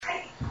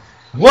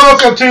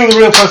Welcome to the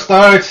Real Fun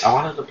Starts. I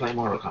wanted to play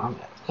Mortal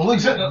Kombat. You want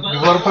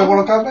to play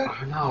Mortal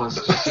Kombat? No, it's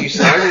just you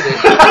started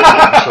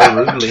it so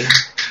rudely.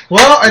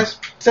 Well, I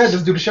said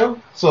let's do the show,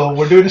 so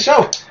we're doing the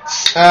show.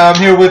 I'm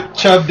here with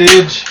Chub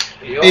Didge,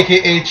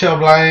 a.k.a.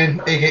 Chub Lion,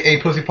 a.k.a.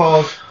 Pussy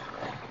Paws,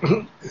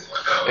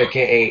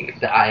 a.k.a.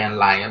 the Iron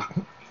Lion.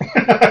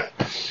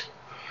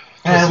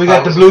 And we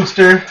got the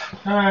Bluester,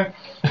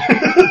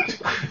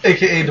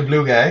 a.k.a. the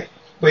Blue Guy.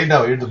 Wait,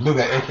 no, you're the Blue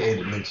Guy, a.k.a.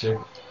 the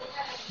Bluester.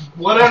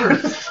 Whatever.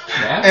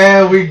 Yeah.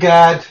 And we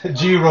got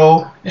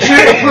G-Roll. You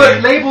shouldn't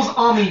put labels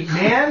on me,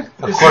 man.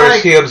 Of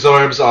course, he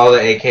absorbs all the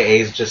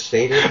AKAs just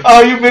stated.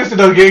 Oh, you missed it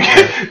again.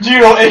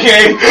 G-Roll,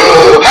 a.k.a.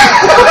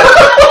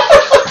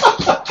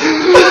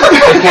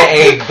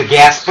 AKA the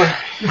Gasper.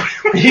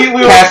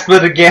 Casper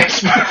the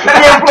Gasper.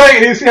 We were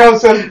playing, you see how it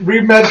says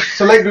rematch,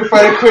 select new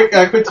fighter,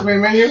 quit to main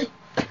menu?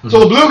 So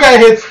the blue guy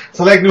hits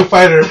select new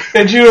fighter,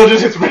 and Gino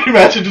just hits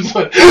rematch and just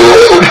went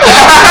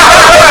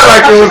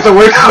like it was the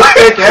worst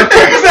mistake ever.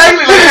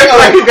 Exactly,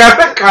 like he got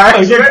the car.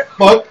 Like he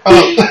fucked up.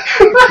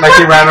 Like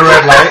he ran a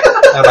red light,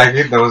 and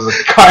like there was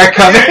a car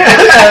coming.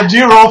 And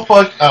Gino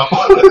fucked up.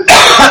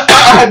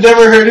 I had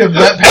never heard him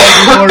that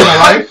bad before in my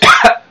life.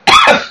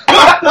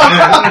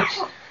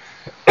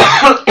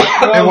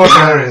 It was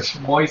hilarious.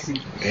 Moisey.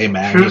 Hey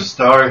man. True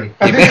story.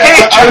 I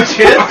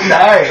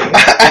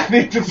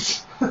think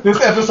this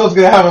episode's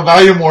gonna have a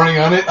volume warning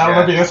on it. I don't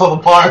know if you guys saw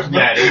the part.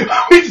 Yeah, dude.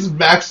 We just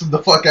maxed him the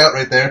fuck out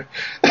right there.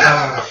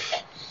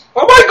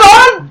 Oh my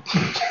god!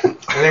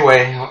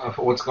 Anyway,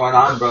 what's going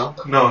on, bro?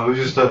 No, it was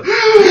just a...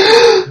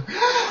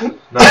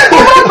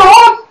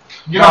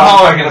 You know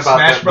how I'm talking about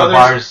Smash the Brothers?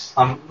 bars.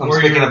 I'm Where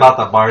speaking you're- about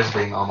the bars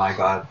being, oh my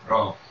god.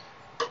 Oh.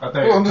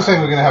 Well, I'm just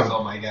saying we're gonna have.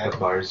 Oh my The god.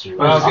 bars are...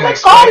 Well, I was oh gonna my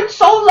explain- god, it's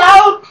so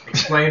loud!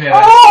 Explain it.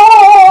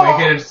 Oh!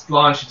 We get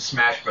launched into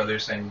Smash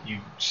Brothers and you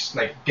just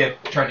like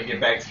trying to get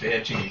back to the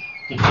edge and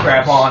you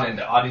grab on and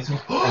the audience goes,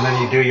 And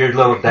then you do your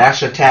little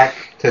dash attack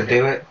to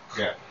do it.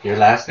 Yeah. Your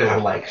last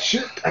little like,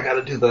 shit, I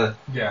gotta do the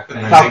yeah. And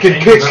then Falcon they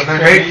kick! change the-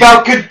 Great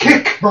Falcon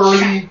kick!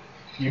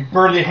 You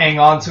barely hang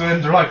on to it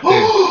and they're like,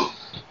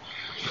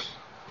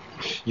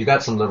 You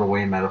got some Little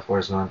Wayne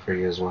metaphors going for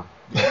you as well.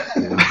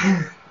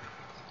 Yeah.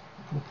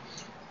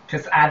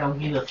 because I don't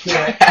give a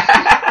fuck.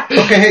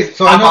 Okay, hey,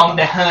 so I I'm know. on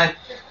the hunt,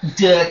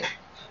 duck.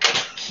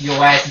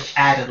 Your ass is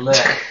out of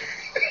luck.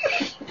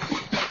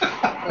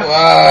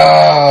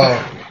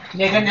 Wow.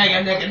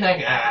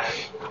 Nigga.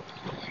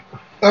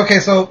 Okay,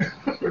 so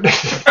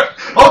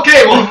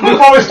Okay,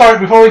 well.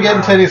 before we get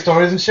into any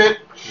stories and shit,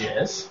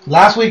 Yes.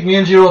 last week me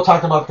and Jiro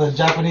talked about the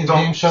Japanese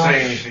game Don't show.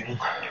 say anything.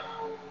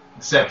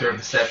 Scepter of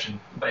Deception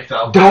by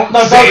Falcon. Don't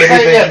No, say don't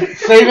say anything. it.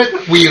 Save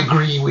it. We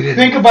agree with it.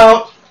 Think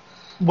about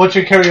what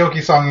your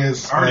karaoke song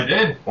is. I already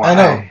did. I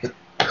know.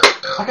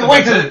 I can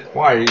wait till.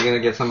 Why? Are you gonna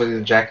get somebody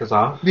to jack us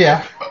off?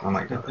 Yeah, Oh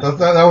my god.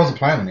 that was the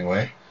plan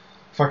anyway.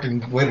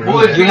 Fucking wait a Well,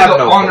 minute. you have have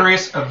the no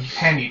honoris of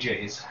Handy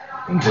J's.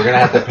 We're gonna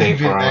have to pay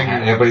for it.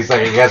 Angry. Everybody's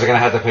like, you guys are gonna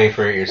have to pay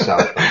for it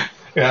yourself.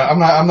 Yeah, I'm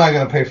not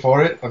gonna pay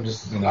for it. I'm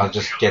just I'll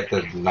just get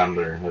the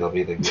number. It'll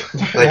be the.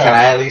 Like, can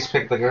I at least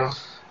pick the girl?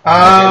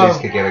 I at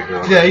least could get a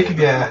girl. Yeah, you could.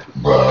 Yeah.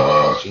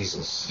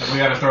 Jesus. And we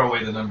gotta throw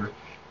away the number.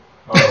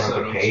 I don't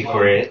have to pay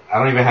for it. I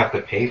don't even have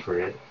to pay for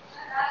it.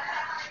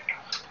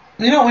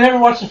 You know, we never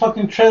watched the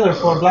fucking trailer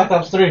for Black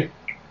Ops 3.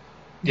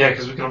 Yeah,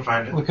 because we couldn't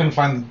find it. We couldn't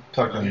find the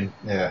fucking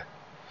yeah.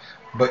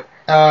 But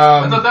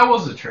I thought that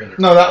was the trailer.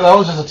 no, that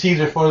was just a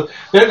teaser for.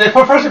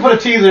 First they put a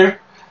teaser,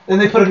 then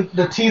they put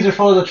the teaser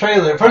for the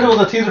trailer. First it was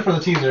a teaser for the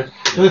teaser,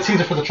 then the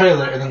teaser for the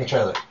trailer, and then the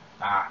trailer.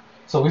 Ah.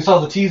 So we saw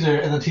the teaser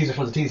and the teaser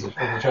for the teaser of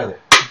the trailer.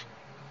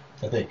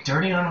 I think.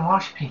 Dirty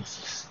unwashed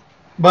pieces.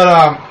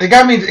 But it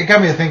got me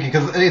to thinking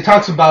because it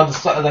talks about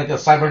like a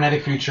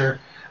cybernetic future.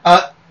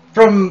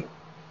 From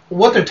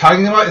what they're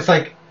talking about, it's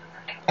like,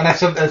 and I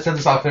said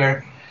this off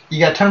air. You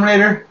got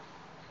Terminator,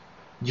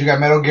 you got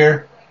Metal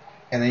Gear,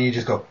 and then you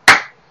just go.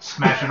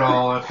 Smash it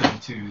all up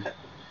into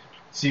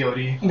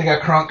COD. They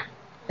got Crunk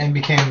and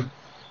became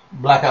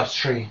Black Ops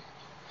 3.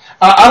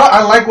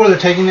 I like where they're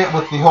taking it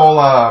with the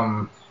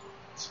whole.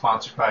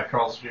 Sponsored by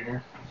Carl's Jr.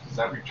 Is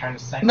that what you're trying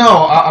to say?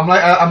 No,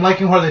 I'm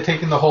liking where they're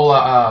taking the whole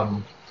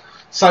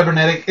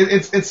cybernetic.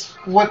 It's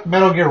what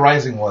Metal Gear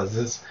Rising was.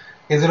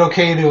 Is it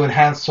okay to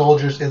enhance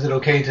soldiers? Is it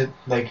okay to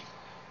like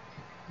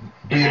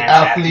be an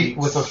athlete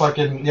with a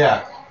fucking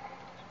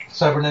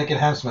cybernetic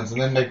enhancements?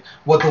 And then like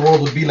what the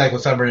world would be like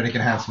with cybernetic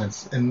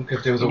enhancements, and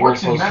if there was a world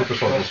full of super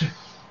soldiers.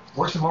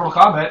 Works in Mortal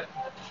Kombat.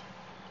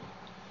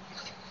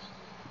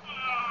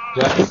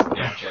 Jax?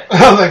 Yeah, Jack.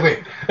 I was like, wait.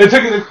 It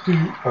took it.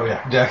 Oh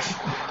yeah, Jax.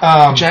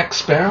 Jack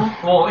Sparrow?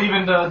 Well,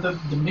 even the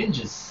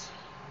ninjas.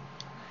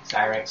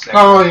 Cyrex.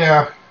 Oh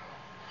yeah.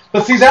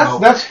 But see,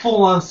 that's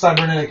full on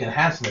cybernetic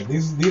enhancement.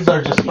 These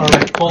are just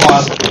like full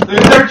on.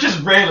 They're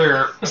just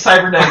regular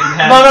cybernetic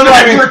enhancements. No. That's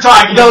I what mean, we're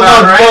talking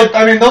about, right?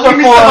 I mean, those are Give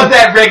me full some on. of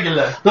that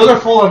regular. Those are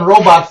full on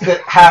robots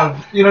that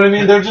have. You know what I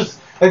mean? They're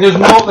just like there's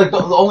no like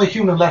the only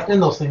human left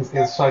in those things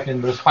is fucking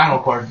their spinal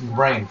cord and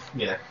brain.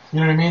 Yeah. You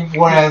know what I mean?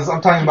 Whereas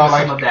I'm talking about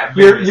Some like of that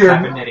you're regular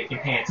cybernetic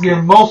enhancement.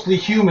 you're mostly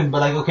human,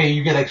 but like okay,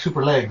 you get like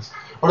super legs.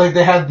 or like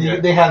they had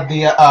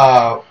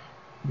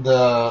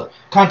the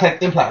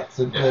contact implants,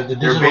 the They're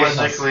digital retinas.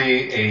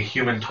 basically a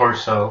human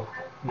torso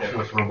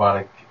with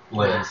robotic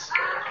limbs.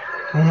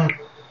 Mhm.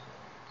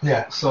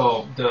 Yeah.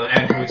 So the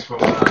androids from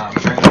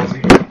Dragon Ball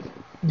Z,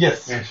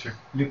 Yes. Yeah, sure.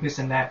 Lupus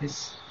and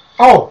Napis.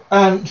 Oh,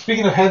 and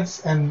speaking of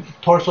heads and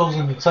torsos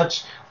and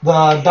such, the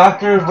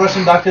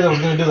Russian doctor that was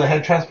going to do the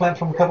head transplant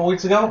from a couple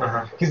weeks ago,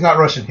 Uh-huh. he's not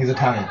Russian, he's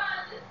Italian.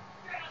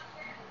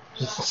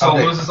 So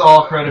loses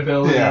all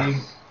credibility. Yeah.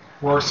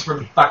 Works for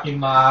the fucking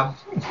mob.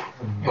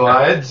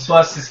 But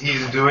Busts his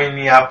he's doing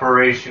the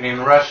operation in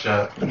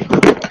Russia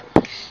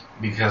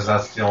because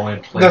that's the only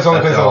place That's the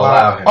only that place they'll they'll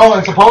allow allow. him. Oh,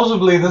 and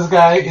supposedly this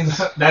guy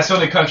is That's the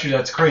only country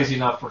that's crazy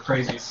enough for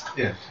crazies.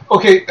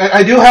 okay.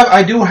 I don't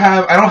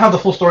have the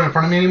full story in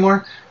front of me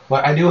anymore,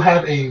 but I do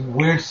have a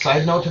weird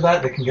side note to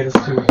that can get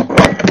us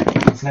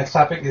to this next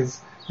topic.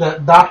 Is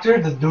the doctor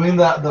that's doing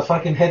the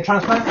fucking head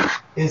transplant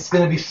is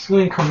going to be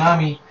suing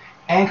Konami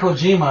and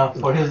Kojima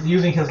for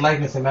using his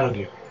likeness in Metal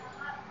Gear.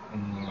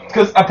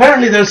 Because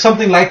apparently there's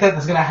something like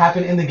that's going to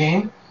happen in the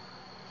game,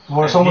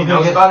 where He someone's going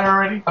knows to about it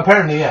already?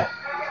 Apparently, yeah.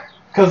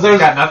 Because There's there's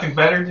got nothing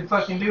better to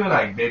fucking do?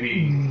 Like, maybe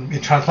you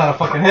transplant a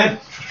fucking head.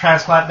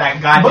 transplant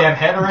that goddamn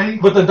head already?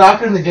 But the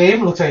doctor in the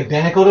game looks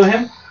identical to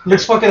him.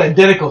 Looks fucking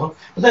identical.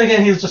 But then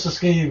again, he's just a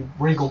skinny,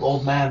 wrinkled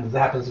old man that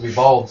happens to be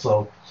bald.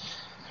 So,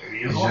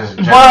 He's just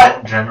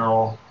But-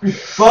 general.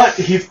 but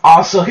he's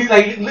also he's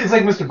like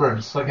Mr.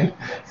 Burns, fucking.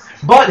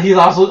 But he's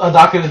also a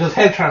doctor that does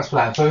head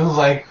transplants. So he was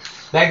like,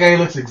 that guy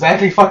looks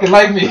exactly fucking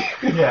like me,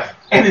 Yeah.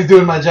 and he's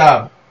doing my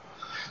job.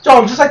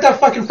 Joe, just like that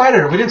fucking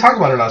fighter. We didn't talk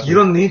about it last You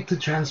week. don't need to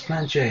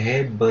transplant your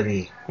head,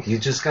 buddy. You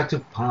just got to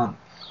pump.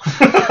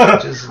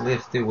 Just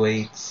lift the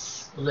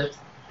weights.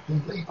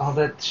 All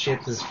that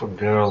shit is for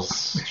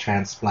girls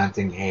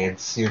transplanting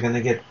heads. You're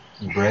gonna get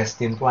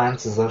breast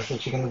implants? Is that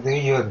what you're gonna do?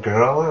 You a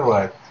girl or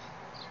what?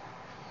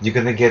 You're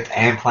gonna get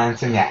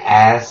implants in your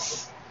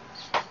ass?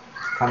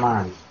 Come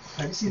on.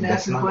 Have you seen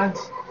That's ass not-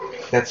 implants?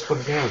 That's for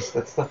girls.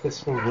 That stuff is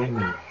for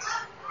women.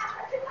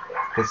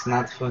 It's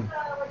not for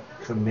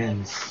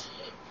men.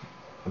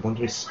 I don't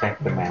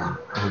respect the man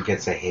who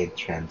gets a head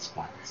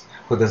transplant,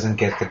 who doesn't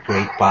get the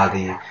great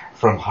body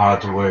from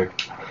hard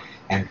work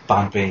and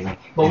pumping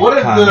But and what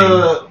if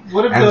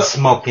coming and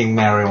smoking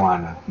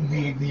marijuana.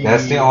 the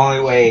That's the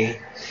only way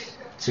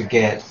to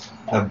get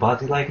a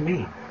body like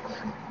me.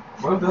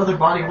 What if the other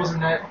body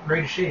wasn't that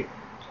great a shape?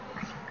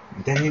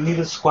 Then you need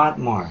to squat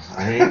more,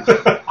 alright?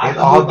 I'm It the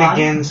all whole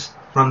body? begins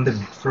from the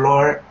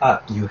floor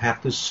up. You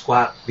have to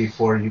squat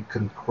before you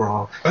can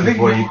crawl, I think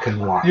before you can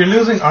walk. You're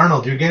losing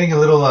Arnold. You're getting a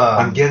little.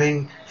 I'm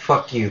getting,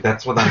 fuck you,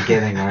 that's what I'm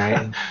getting,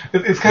 alright?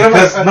 It's kind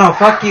Because, of like no,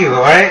 fuck you,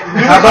 alright?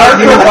 How about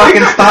you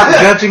fucking stop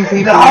judging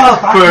people No,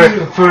 fuck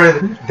you.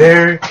 for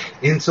their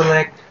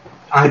intellect?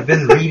 I've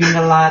been reading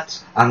a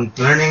lot. I'm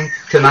learning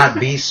to not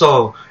be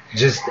so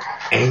just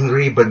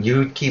angry, but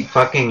you keep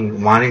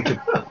fucking wanting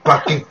to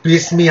fucking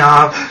piss me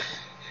off.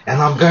 And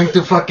I'm going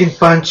to fucking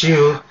punch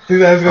you.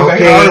 Dude, I was going back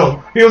to Okay.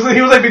 Arnold. He was like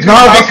between. No,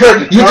 Oscar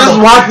because and you just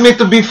Arnold. want me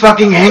to be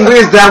fucking angry?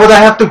 Is that what I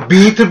have to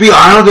be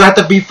Arnold? Do I have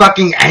to be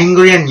fucking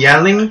angry and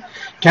yelling?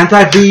 Can't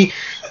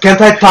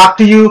I talk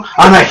to you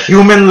on a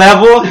human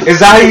level? Is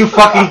that how you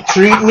fucking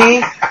treat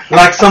me?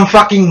 Like some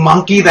fucking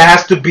monkey that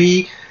has to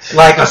be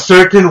like a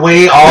certain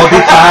way all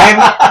the time?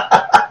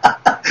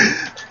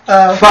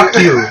 Fuck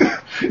you.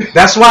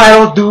 That's why I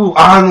don't do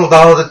Arnold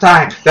all the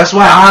time. That's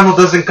why Arnold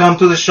doesn't come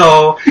to the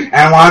show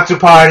and want to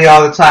party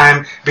all the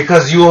time,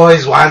 because you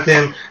always want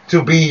him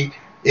to be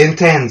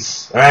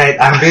intense, alright?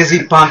 I'm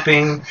busy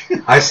pumping.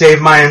 I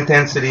save my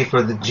intensity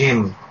for the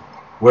gym,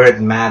 where it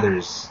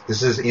matters.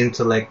 This is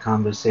intellect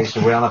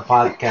conversation. We're on a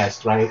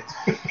podcast, right?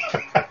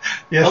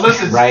 Yes.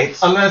 Unless it's, Right?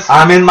 Unless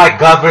I'm in my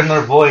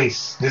governor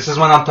voice. This is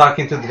when I'm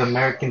talking to the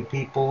American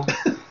people,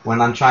 when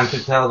I'm trying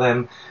to tell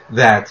them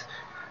that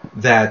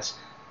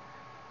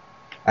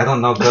I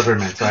don't know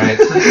government, alright?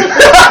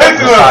 I'm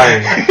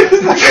sorry.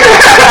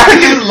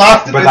 You just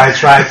lost it. But I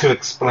tried to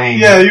explain.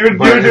 Yeah, you were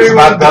But doing it's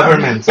about what-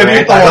 government, Let me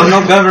right? I follow.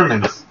 don't know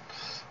government.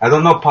 I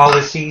don't know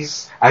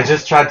policies. I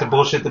just tried to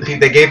bullshit the people.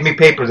 They gave me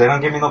papers. They don't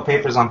give me no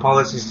papers on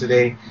policies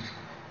today.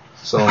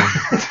 So,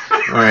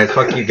 alright,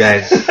 fuck you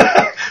guys.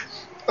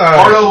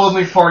 Arnold will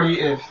make party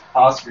if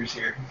Oscar's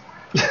here.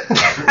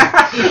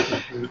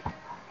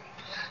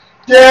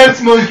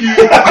 Dance monkey. Yeah.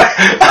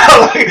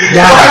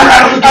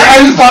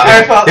 I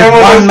thought If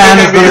everyone one was man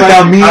is gonna be gonna like-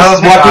 tell me I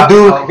don't what think to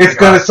do, I- it's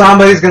gonna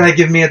somebody's gonna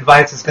give me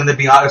advice. It's gonna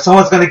be if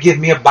someone's gonna give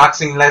me a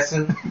boxing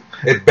lesson,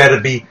 it better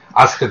be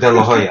Oscar De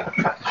La Hoya.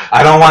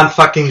 I don't want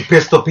fucking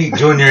Pistol Pete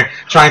Jr.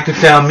 trying to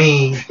tell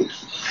me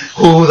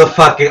who the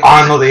fucking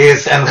Arnold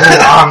is and who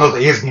Arnold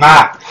is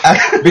not,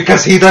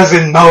 because he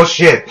doesn't know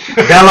shit.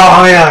 De La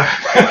Hoya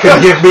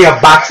can give me a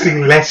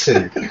boxing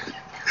lesson.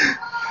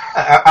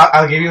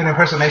 I'll give you an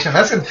impersonation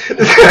lesson.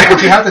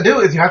 What you have to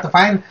do is you have to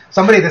find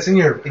somebody that's in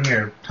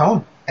your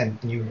tone, and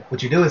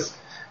what you do is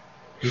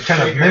you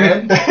kind of Shake your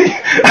mimic.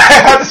 I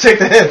have to shake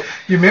the head.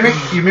 You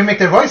mimic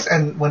their voice,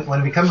 and when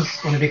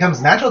it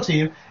becomes natural to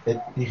you,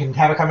 you can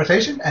have a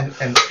conversation, and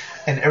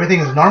and everything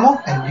is normal,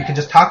 and you can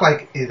just talk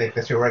like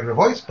that's your regular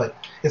voice, but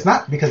it's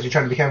not because you're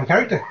trying to become a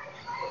character.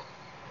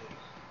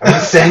 I'm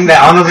just saying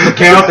that Arnold is a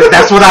character.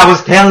 That's what I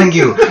was telling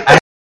you. I'm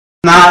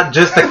not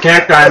just a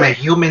character. I'm a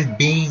human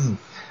being.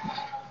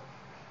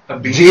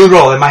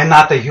 Jiro, am I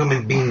not a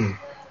human being?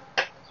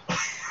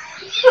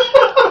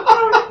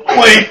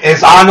 Wait,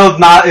 is Arnold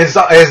not? Is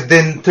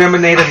the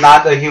Terminator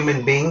not a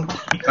human being?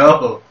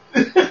 Oh.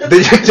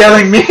 You're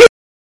telling me?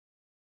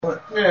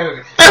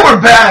 and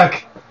we're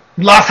back.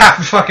 We lost half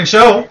the fucking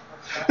show.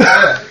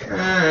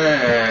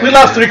 We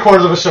lost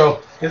 3/4 of a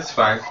show. It's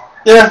fine.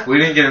 Yeah. We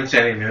didn't get into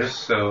any news,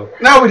 so.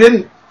 No, we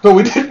didn't. But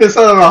we did miss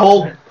out on a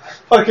whole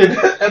fucking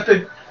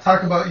epic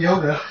talk about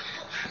yoga.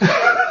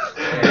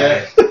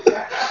 Yeah.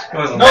 It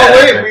wasn't No, that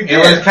wait, epic. we It did.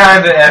 was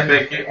kind of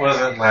epic. It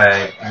wasn't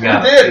like. We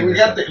did. We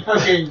got the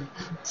fucking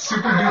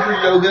super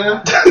duper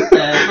yoga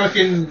and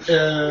fucking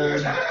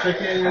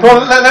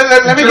Well,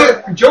 let me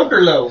get Joker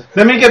low.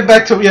 let me get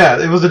back to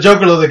it was the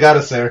Joker that got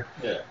us there.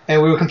 Yeah.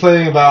 And we were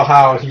complaining about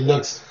how he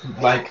looks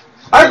like.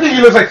 I think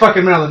he looks like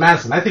fucking Marilyn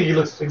Manson. I think he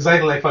looks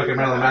exactly like fucking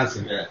Marilyn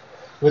Manson. Yeah.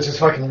 Which is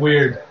fucking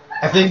weird.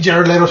 I think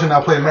Jared Leto should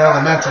now play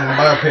Marilyn Manson in a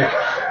biopic.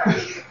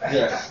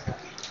 Yeah.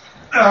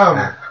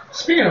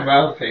 Speaking of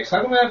biopics,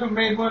 how come they haven't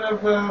made one of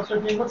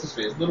fucking what's his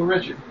face, Little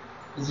Richard?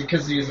 Is it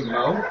because he is a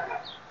Mo?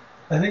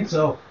 I think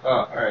so. Oh,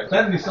 all right.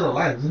 That he's still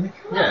alive, isn't he?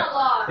 Yeah.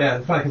 Yeah,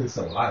 it's probably because he's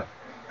still alive.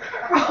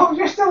 Oh,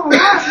 you're still alive.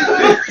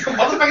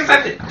 Motherfuckers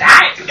have to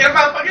die to get a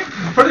motherfucker.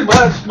 Pretty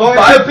much. Well,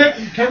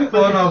 Biopic? Kevin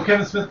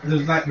Smith.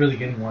 There's not really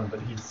getting one, but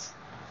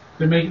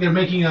they're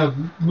making a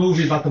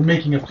movie about the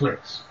making of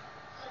Clerks.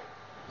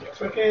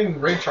 Fucking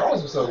Ray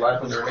Charles was still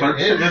alive when they were Clerks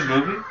making a good it.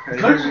 movie?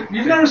 Clerks?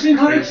 You've never seen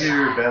Clerks? Did you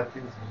hear bad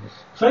things?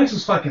 Clerks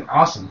is fucking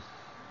awesome.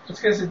 It's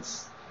because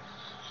it's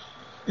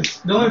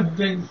The only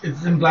thing,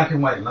 it's in black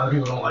and white. A lot of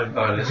people don't like it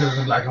because it's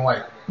in black and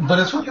white. But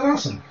it's fucking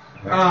awesome.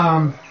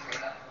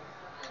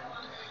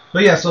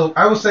 But yeah, so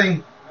I was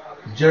saying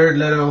Jared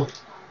Leto,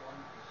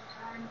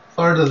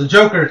 or the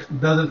Joker,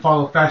 doesn't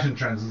follow fashion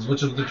trends,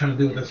 which is what they're trying to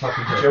do with this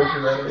fucking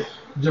Joker.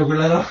 Joker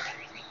Leto.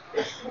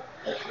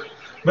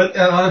 But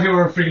a lot of people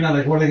are freaking out,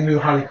 like, what are they going to do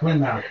with Harley Quinn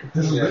now? If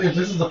this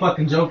is the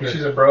fucking Joker.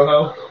 She's a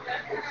broho.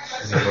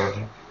 She's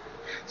going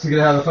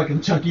to have the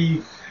fucking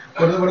chunky,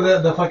 what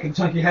are the fucking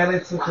chunky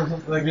highlights?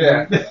 Like,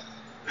 Yeah.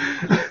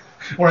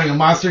 Wearing a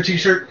Monster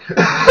t-shirt.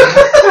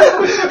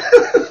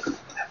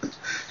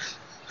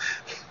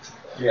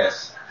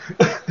 Yes.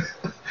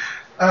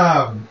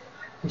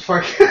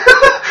 Fuck.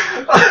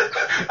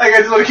 I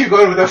just want to keep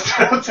going with that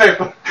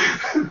stereotype.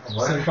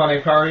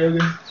 Symphonic power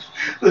yoga.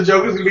 The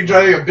Joker's gonna be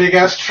driving a big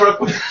ass truck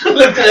with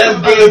Lifted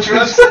ass bullet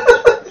trucks.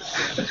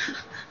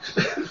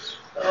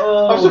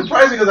 Oh. I'm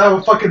surprised because I have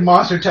a fucking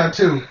monster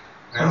tattoo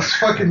on his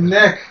fucking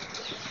neck.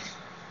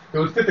 It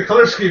would fit the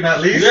color scheme at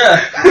least.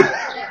 Yeah.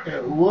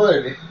 It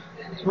would.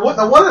 The one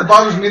that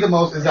bothers me the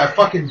most is that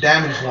fucking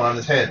damaged one on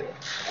his head.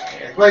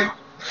 Like,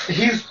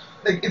 it's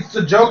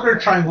the Joker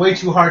trying way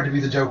too hard to be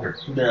the Joker.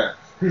 Yeah.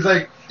 He's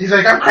like,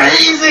 I'm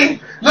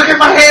crazy! Look at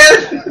my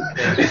head!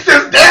 It's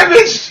just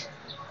damaged!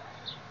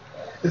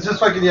 It's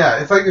just fucking, yeah.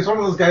 It's one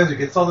of those guys who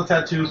gets all the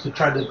tattoos to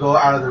try to go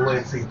out of their way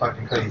and seem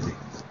fucking crazy.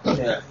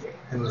 Yeah.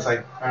 And it's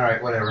like,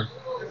 alright, whatever.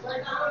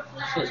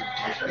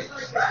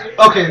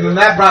 Okay, and then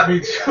that brought me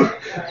to,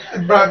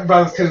 brought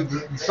us to the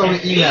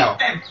Sony email.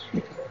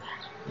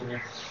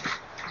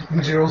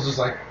 And Jiro's just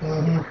like,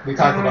 we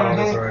talked about all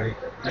this already.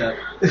 Yeah.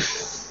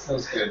 That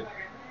was good.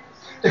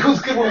 It was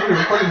good when we were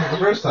recording it the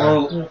first time.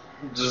 Well,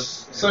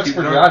 just Sucks keep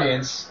for the going.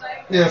 audience.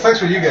 Yeah, thanks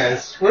for you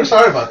guys. We're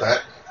sorry about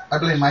that. I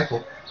blame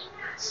Michael.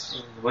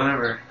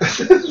 Whatever. We'll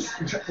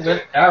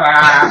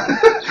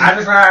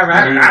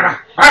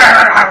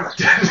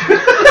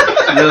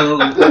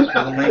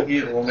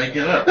make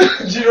it up.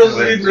 Jiro's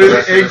Wait, being really the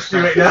rest of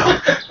angsty right now.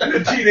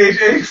 Teenage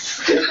angst.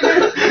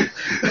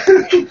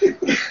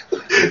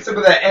 Some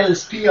of that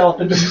LSP off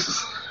in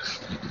this.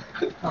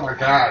 Oh my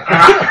god.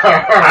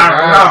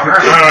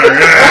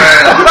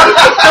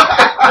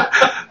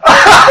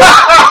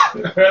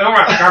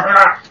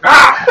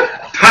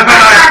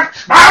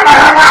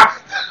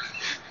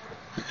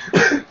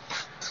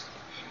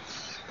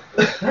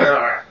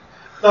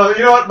 Oh,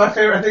 you know what? I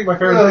think my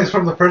favorite thing is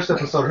from the first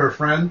episode. Her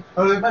friend.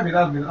 Oh, it might be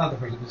not the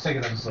first, the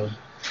second episode.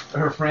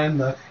 Her friend.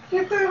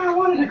 You thought I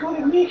wanted to go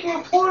to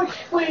Mika Point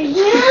with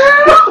you?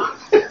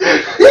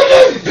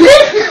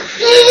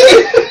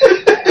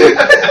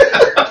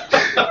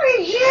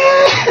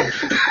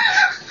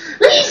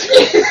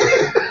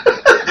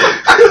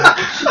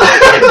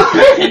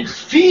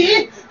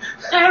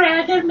 Alright,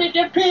 I can make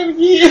a pay with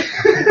you.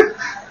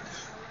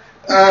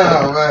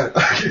 Oh man.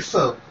 Okay,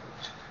 so.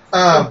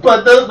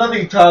 But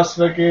nothing tops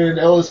fucking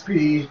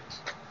LSP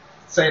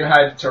saying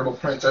hi to Turtle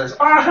Princess.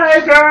 Oh,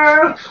 hey,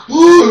 girl!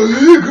 Oh,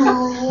 hey,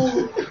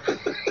 girl!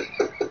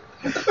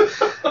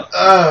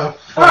 Oh,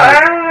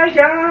 Hey,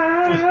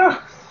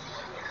 girl!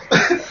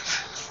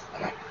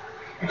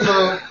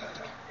 So,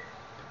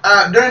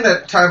 during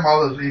that time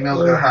all those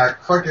emails got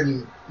hacked,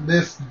 fucking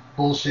this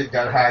bullshit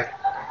got hacked.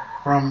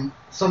 from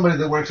somebody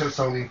that works at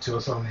Sony to a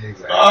Sony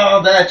exec.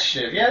 Oh, that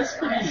shit. Yeah, it's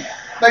pretty.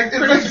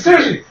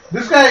 Seriously,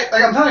 this guy,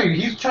 I'm telling you,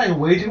 he's trying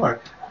way too hard.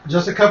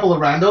 Just a couple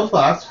of random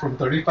thoughts from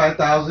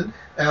 35,000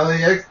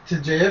 LAX to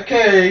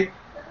JFK,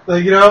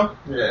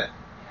 Yeah.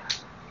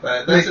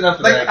 But that's enough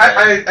of that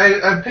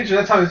guy. I picture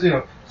that's how he's,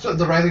 so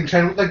the rising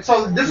trend,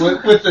 so this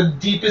With the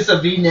deepest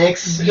of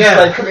V-necks. Yeah.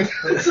 Like coming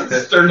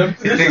sternum.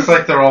 He thinks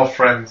like they're all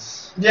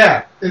friends.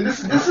 yeah, and this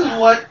is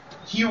what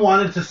he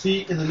wanted to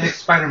see in the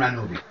next Spider-Man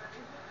movie.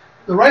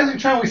 The rising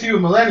trend we see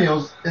with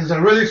millennials is the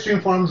really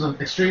extreme forms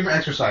of extreme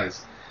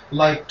exercise,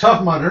 like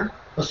Tough Mudder,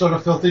 a sort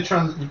of filthy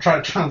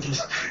transvestite,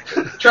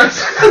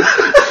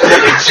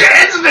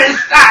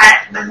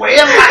 the way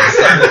of life.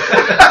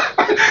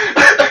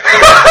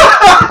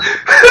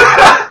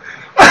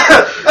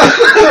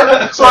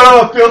 Sort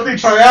of a filthy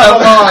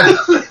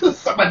triathlon.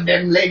 Some of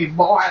them lady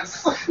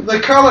boys The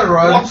color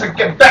run. want to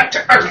get back to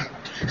Earth.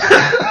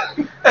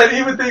 And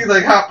even things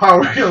like hot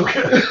power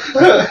yoga.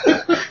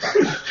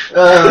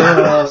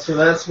 So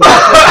that's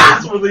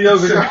That's where the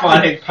yoga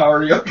symphonic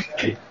power yoga.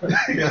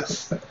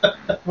 Yes.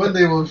 One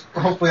day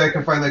hopefully I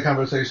can find that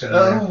conversation.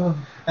 And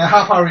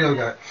hot power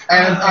yoga.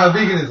 And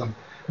veganism.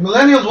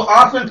 Millennials will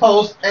often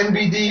post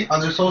NBD on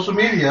their social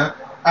media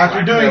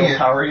after doing it.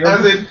 Power yoga.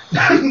 As in,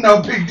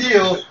 no big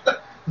deal.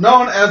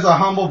 Known as a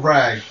humble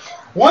brag.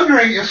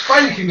 Wondering if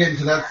Spidey can get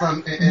into that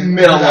some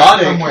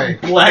way.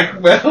 Black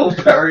metal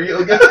power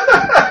yoga.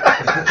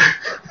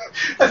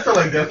 I still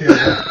like death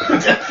yoga.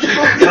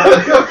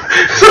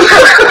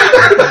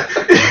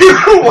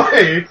 Either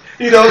way,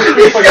 it's gonna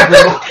be fucking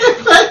brutal.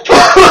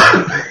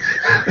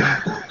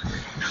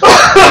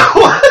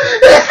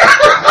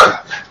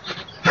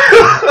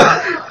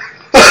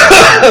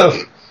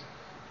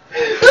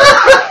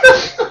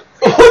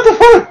 What the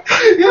fuck?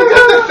 You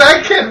got the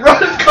fat kid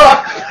running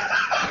car.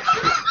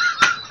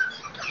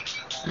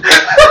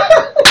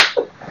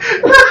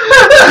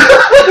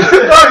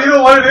 Oh, you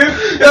know what it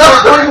is?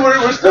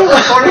 We're still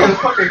recording in a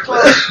fucking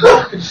club.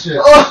 Smoke and shit.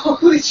 Oh,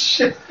 holy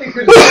shit.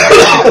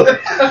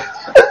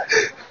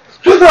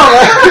 What's all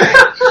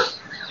right?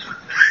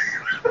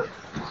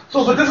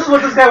 So, but this is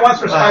what this guy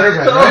wants for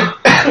Spider-Man, right?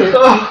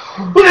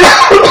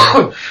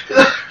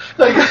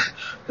 Like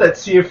that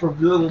scene from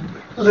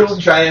Little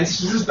Giants,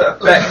 just that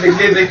fat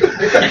kid, they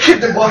kid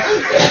the ball.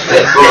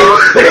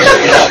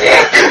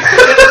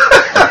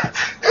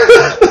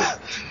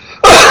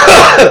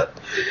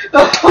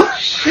 Oh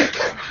shit!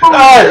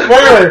 Alright,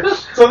 wait.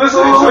 So this is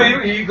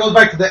he goes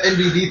back to the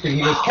NBD thing.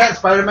 He goes, "Can't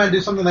Spider-Man do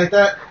something like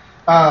that?"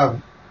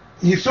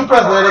 He's super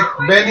athletic,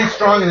 bendy,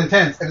 strong, and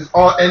intense, and it's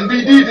all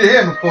NBD to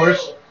him, of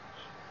course.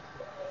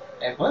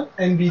 And what?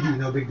 NBD,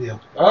 no big deal.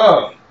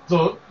 Oh.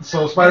 So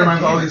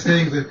Spider-Man's all these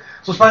things, and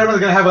so Spider-Man's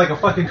gonna have like a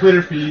fucking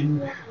Twitter feed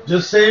and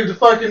just save the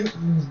fucking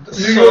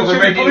New York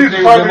City Police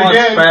Department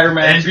again.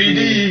 Spider-Man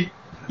NBD.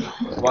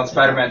 They want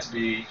Spider-Man to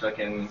be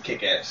fucking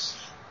kick-ass.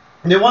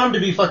 They want him to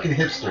be fucking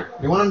hipster.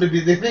 They want him to be.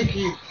 They think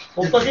he.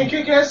 Well, fucking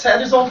kick-ass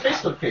had his own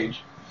Facebook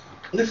page.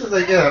 This is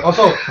like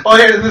Also,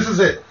 here, this is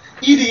it.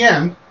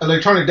 EDM,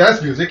 electronic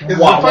dance music, is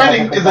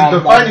defining music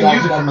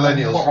for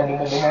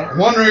millennials.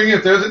 Wondering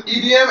if there's an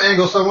EDM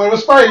angle somewhere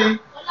with Spidey.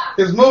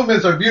 His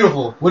movements are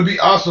beautiful. Would be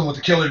awesome with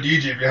a killer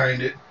DJ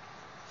behind it.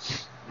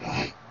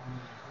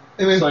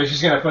 And then, So he's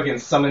just gonna fucking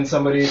summon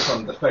somebody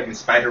from the fucking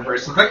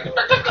Spider-Verse. yeah,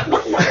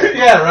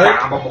 right?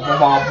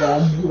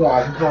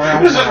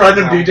 There's just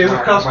random DJs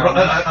across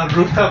on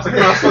rooftops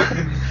across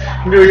fucking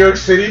New York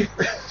City.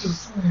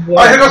 Just,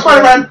 oh, here goes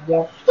Spider-Man!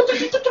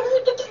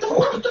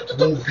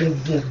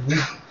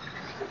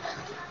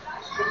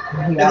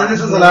 And then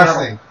this is the last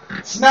thing.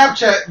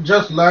 Snapchat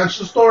just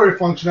launched a story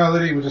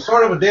functionality, which is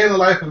sort of a day in the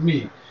life of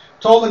me,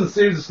 told in a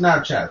series of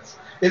Snapchats.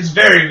 It's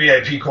very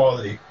VIP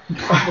quality.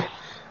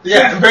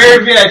 Yeah,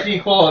 very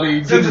VIP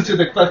quality due to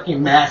the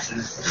fucking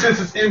masses. Since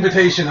it's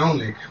invitation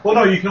only. Well,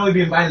 no, you can only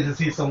be invited to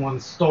see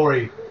someone's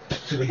story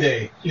to the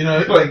day.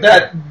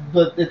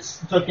 But it's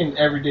fucking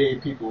everyday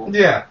people.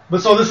 Yeah,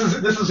 but so this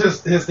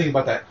is his thing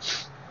about that.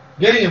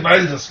 Getting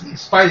invited to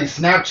Spidey's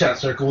Snapchat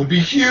circle would be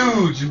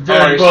huge and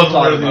very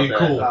buzzworthy and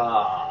cool.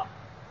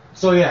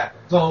 So yeah,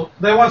 so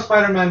they want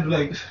Spider-Man to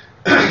like.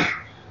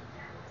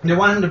 They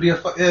want him to be a.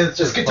 It's Is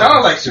just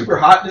Katana like super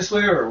hot this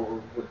way,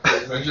 or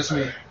is that just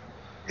me?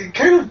 It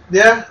kind of,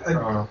 yeah. I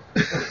don't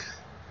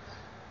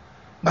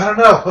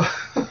know.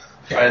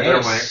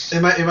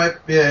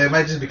 It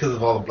might just because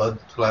of all the blood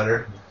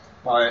splatter.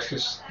 Oh, yeah,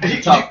 because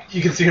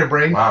you can see her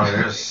brain. Wow,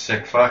 you're a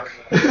sick fuck.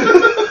 We're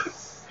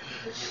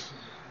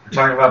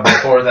talking about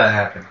before that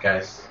happened,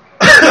 guys.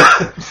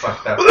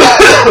 Fucked up.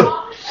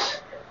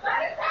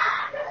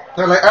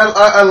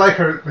 I like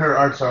her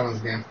art style in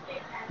this game.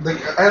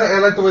 I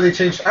like the way they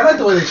changed. I like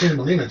the way they changed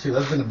Melina too.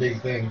 That's been a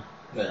big thing.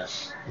 Yeah.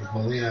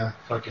 Melina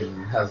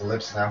fucking has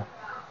lips now.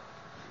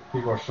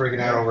 People are freaking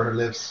out over her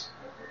lips.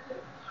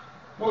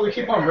 Well, we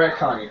keep on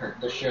retconning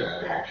the shit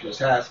out of her. She's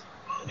half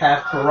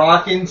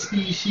Parakan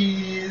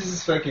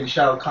species, fucking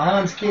Shao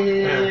Kahn's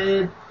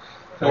kid.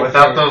 And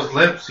without those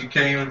lips, you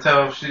can't even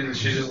tell if she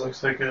just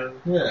looks like a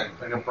Yeah.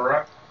 like a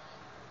Barack.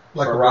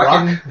 Like a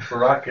Baraka. Barack.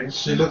 Baraka.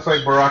 She looks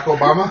like Barack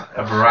Obama.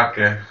 A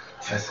Baraka.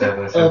 I said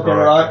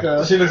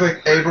Baraka. She looks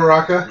like a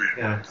Baraka.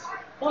 Yeah.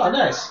 Oh,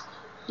 nice.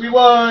 We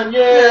won! Yay!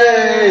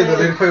 Yay! The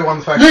Lin Kuei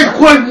won fact.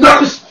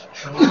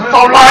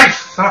 For life!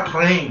 Stop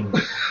playing.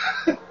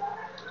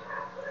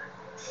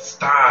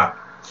 Stop.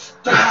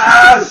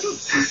 Stop!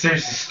 Seriously,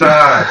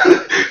 stop.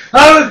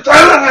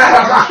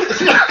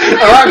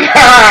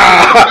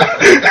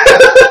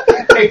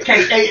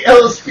 AKA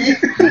LSP.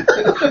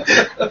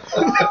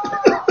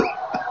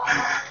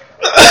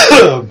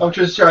 I'm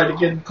just trying to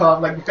get him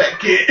calm like a fat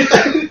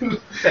kid.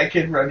 Fat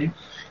kid running.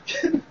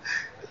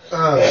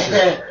 Oh,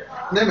 shit.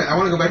 Damn it, I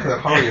want to go back to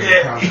that party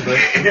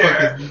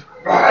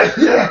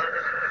fucking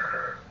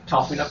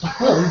Topping up.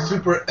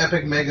 super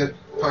epic mega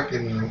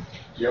fucking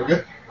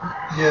Yoga.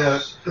 yeah.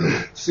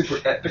 Super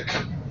epic.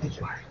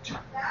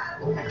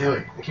 What am I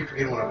doing? I keep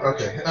forgetting what I'm...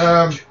 Okay.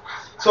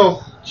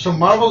 So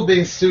Marvel's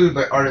being sued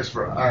by artists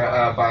for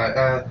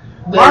Marvel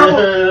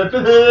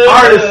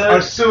artists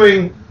are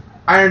suing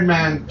Iron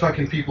Man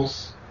fucking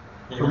peoples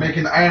for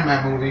making the Iron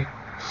Man movie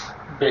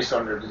Based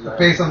on their design.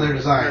 based on their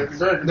designs.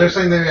 They're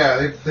saying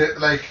that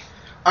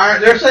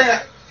they're saying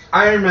that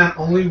Iron Man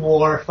only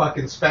wore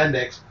fucking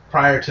spandex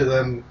prior to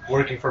them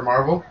working for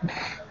Marvel,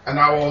 and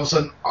now all of a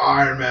sudden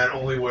Iron Man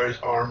only wears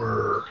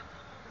armor.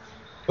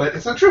 But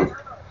it's not true.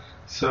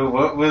 So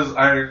what was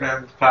Iron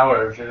Man's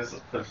power if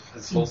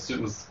his whole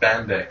suit was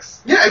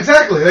spandex? Yeah,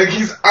 exactly. Like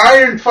he's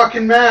Iron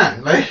fucking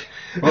Man. Like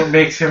What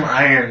makes him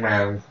Iron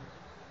Man?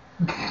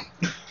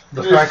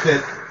 the fact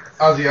that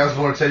Ozzy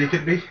Osbourne said he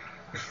could be.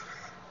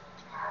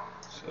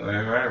 So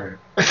Iron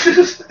Man.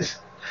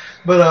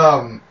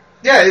 But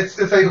yeah, it's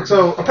like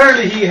so.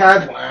 Apparently, he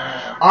had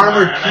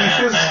armored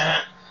pieces,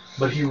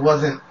 but he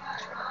wasn't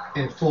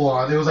in full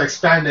on. It was like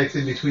spandex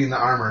in between the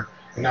armor,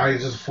 and now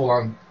he's just full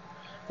on.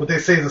 What they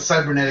say is a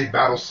cybernetic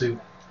battle suit.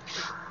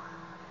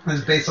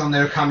 It's based on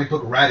their comic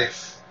book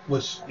Radix,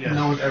 which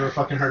no one's ever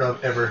fucking heard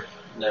of ever.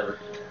 Never.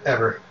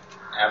 Ever.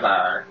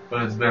 Ever.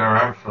 But it's been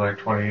around for like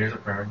 20 years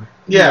apparently.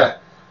 Yeah.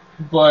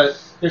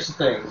 But here's the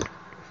thing.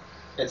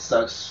 It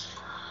sucks.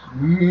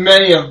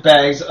 Many of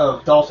bags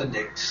of dolphin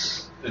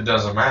dicks. It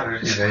doesn't matter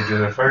if they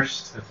did it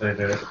first. If they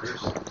did it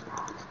first.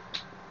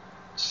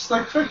 Just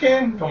like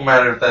freaking. Don't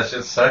matter if that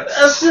shit sucks.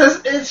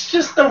 It's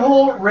just the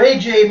whole Ray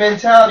J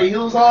mentality. He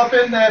was off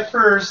in that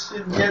first,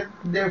 and yet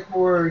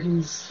therefore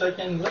he's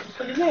fucking. What the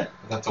fuck is that?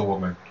 That's a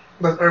woman.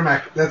 That's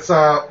Ermac. That's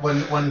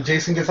when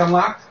Jason gets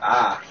unlocked.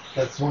 Ah.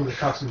 That's one of the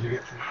costumes you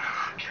get.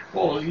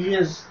 Well, he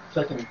is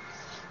fucking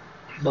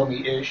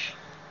bummy-ish.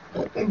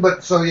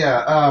 But so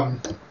yeah,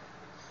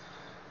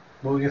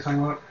 what were you guys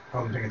talking about? I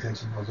wasn't paying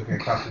attention. I was looking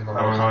at costumes.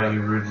 I don't know,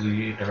 you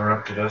rudely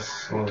interrupted us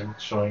while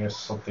showing us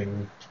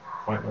something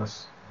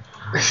pointless.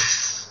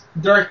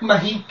 Dark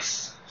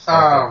Mahix.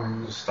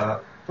 Just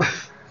stop. You're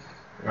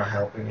not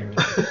helping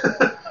anything.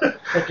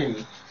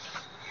 Fucking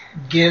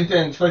Gimp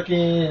and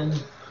fucking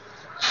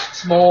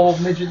small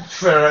midget.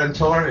 Farrah and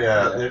Tor,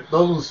 yeah.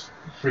 Those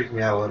freak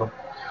me out a little.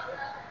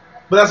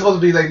 But that's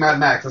supposed to be like Mad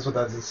Max. That's what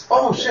that is.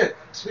 Oh shit!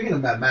 Speaking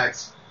of Mad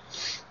Max,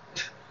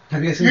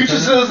 have you guys seen? You the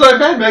just trailer? said it's like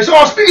Mad Max.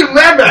 Oh, speaking of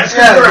Mad Max,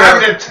 Yeah, we're yeah.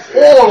 having a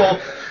total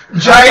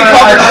giant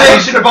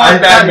conversation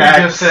about Mad You Max.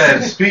 just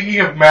said, speaking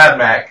of Mad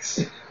Max,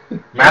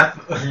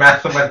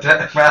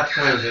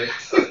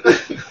 mathematics.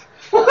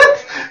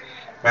 What?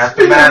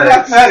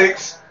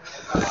 Mathematics.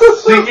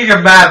 Speaking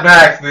of Mad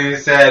Max, then you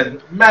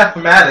said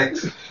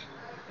mathematics,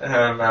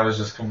 and I was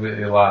just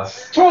completely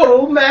lost.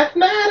 Total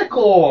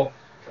mathematical.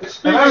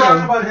 Am I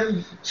wrong about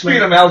him?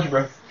 Speaking of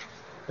algebra.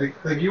 Like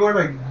you are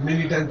like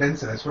mini Doug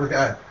Benson. I swear to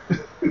God.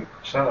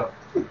 Shut up.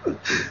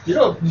 You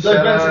know, Doug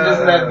Shut Benson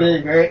isn't that up.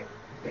 big, right?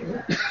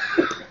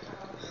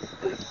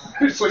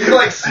 So you're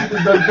like super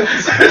Doug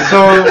Benson.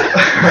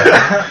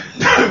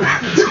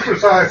 Super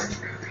sized.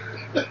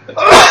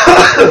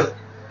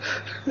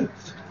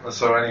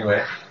 So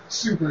anyway,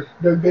 Super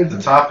Doug the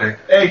Benson. topic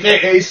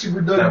AKA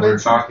Super Doug that we're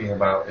Benson. talking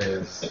about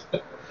is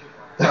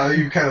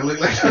You kind of look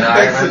like the Doug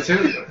Iron Man Benson.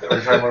 suit. Are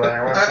we talking about the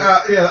Iron Man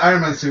suit? Yeah, the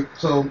Iron Man suit.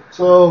 So,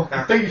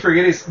 thank you for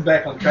getting us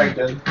back on track,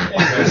 Doug.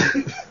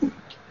 Anyways.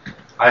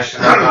 I should.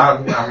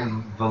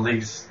 I'm the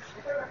least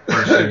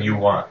person you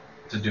want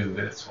to do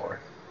this for.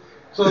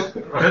 So it's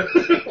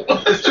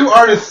two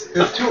artists.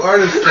 It's two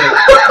artists that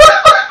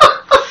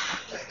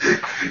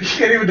you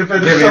can't even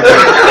defend Give me a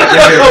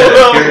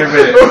yourself.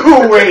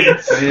 minute. Wait.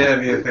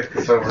 Yeah, you think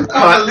it's over.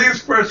 I'm the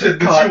least person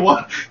that you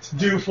want to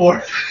do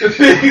for the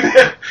thing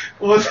that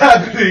was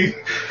happening.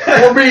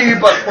 For me,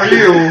 but for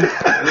you.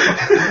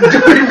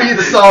 Doing me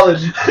the solid.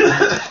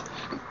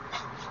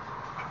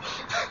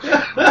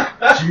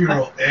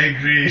 Jiro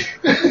angry.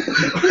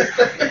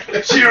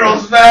 Jiro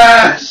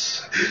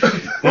smash.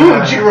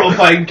 Ooh, Jiro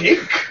fighting cake.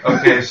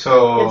 Okay,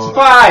 so It's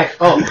pie.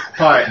 Oh,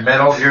 pie.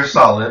 Metal Gear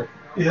Solid.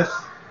 Yes.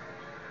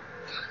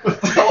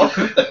 what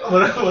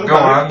Go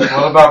on.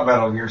 What about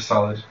Metal Gear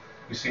Solid?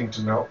 You seem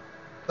to know.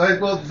 Like,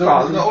 well, the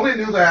only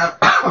news I have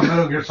on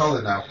Metal Gear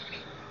Solid now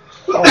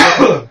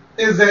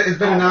is that it's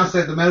been announced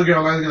that the Metal Gear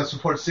Online is going to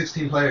support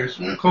 16 players.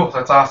 Cool,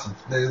 that's awesome.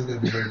 That is going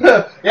to be very.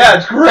 Yeah,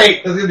 it's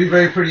great. That's going to be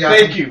very pretty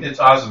awesome. Thank you. It's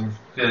awesome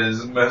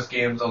because most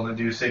games only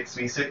do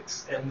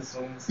 6v6 and this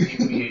one's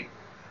 8v8.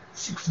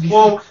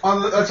 Well,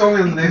 that's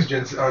only on the next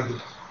gen or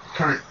the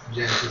current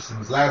gen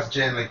systems. Last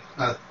gen, like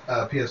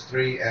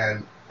PS3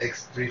 and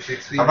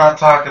X360. I'm not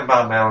talking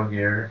about Metal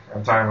Gear.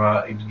 I'm talking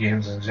about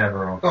games in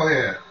general. Oh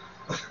yeah.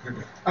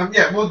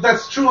 Yeah, well,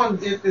 that's true in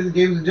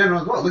games in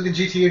general as well. Look at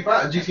GTA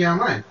 5, GTA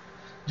Online.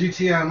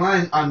 GTA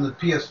Online on the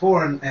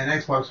PS4 and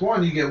Xbox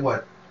One, you get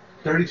what?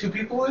 32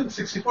 people in?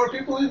 64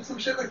 people in? Some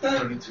shit like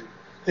that? 32.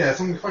 Yeah,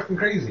 something fucking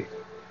crazy.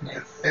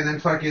 Yes. And then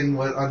fucking,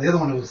 on the other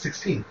one, it was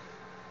 16.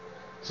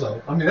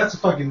 So, I mean, that's a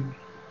fucking,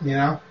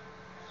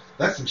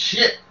 that's some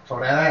shit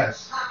for that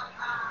ass.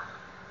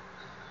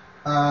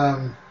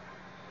 I'm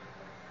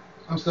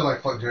still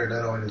like, fuck Jared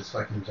Leto and his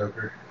fucking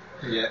Joker.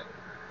 Yeah.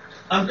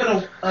 I'm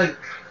gonna, like,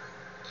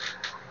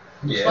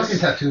 Yes. fucking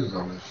tattoos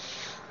on it.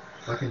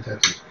 Fucking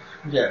tattoos.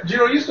 Yeah.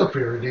 Jiro, you still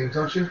pre-order games,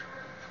 don't you?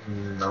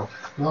 No.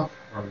 No?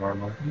 Not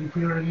normal. Do you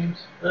pre-order games?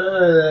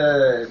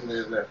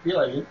 I feel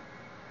like it.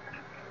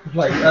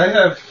 Like, I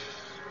have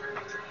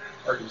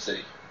Arkham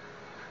City.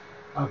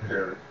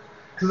 Okay.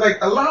 Because, like,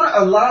 a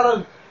lot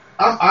of,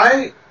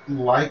 I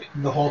like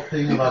the whole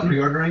thing about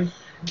pre-ordering.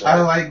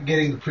 I like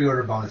getting the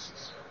pre-order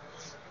bonuses.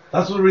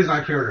 That's the reason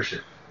I pre-order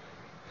shit.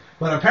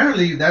 But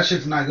apparently, that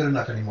shit's not good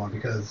enough anymore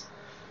because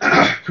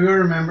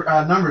pre-order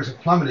numbers have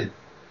plummeted.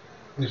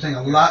 You're saying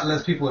a lot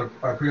less people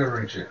are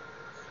pre-ordering shit.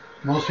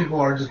 Most people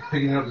are just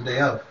picking it up the day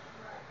of.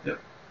 Yep.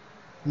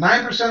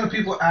 9% of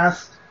people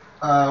asked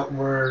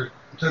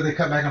said they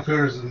cut back on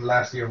pre-orders in the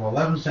last year. Well,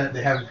 11%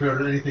 they haven't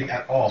pre-ordered anything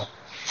at all.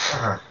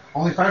 Uh-huh.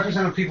 Only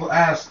 5% of people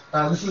asked.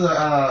 This is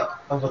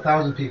of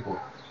 1,000 people.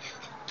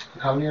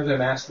 How many of them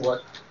asked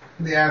what?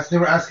 They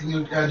were asking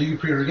you, do you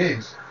pre-order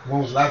games?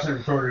 When was the last time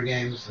you pre-ordered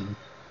games?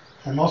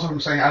 And most of them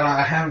saying,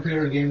 I haven't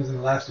pre-ordered games in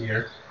the last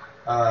year.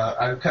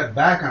 I've cut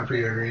back on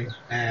pre-ordering,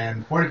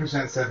 and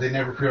 40% said they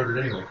never pre-ordered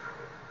anyway.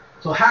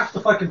 So half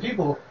the fucking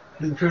people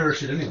didn't pre-order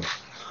shit anyway.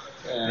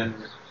 And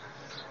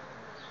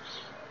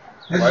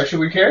why should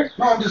we care?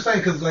 No, I'm just saying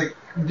because like,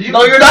 do you?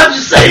 No, you're not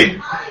just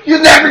saying.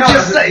 You never No,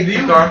 just do say.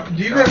 you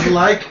guys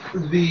like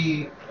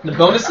the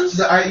bonuses?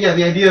 the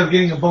idea of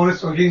getting a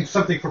bonus or getting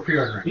something for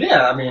pre-ordering?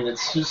 Yeah, I mean,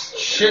 it's just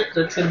shit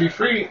that's gonna be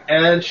free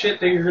and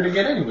shit that you're gonna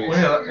get anyways.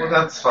 Well,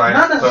 that's fine.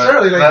 Not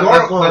necessarily, but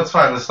like, that's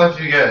fine. The stuff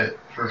you get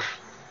for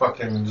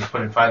fucking just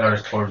putting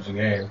 $5 towards the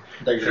game,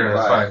 That you're sure, gonna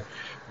that's buy. fine.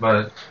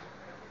 But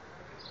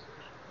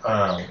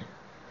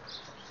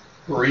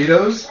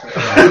Burritos? I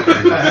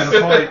had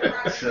a point.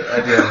 I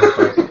do have a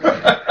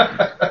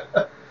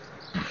point.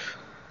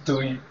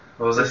 Doing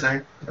What was I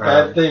saying?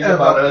 bad thing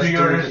about us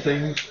pre-orders. doing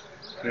things.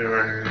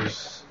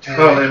 Pre-orders.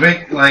 Well, they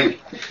make like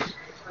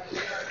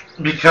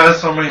because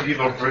so many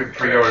people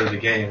pre-order the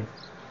game,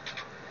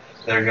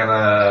 they're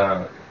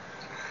gonna.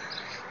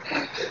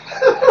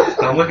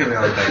 Don't look at me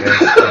like that,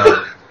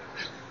 guys.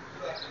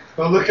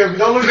 Don't look at me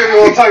while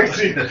I'm talking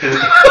to you. Don't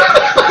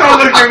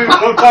look at me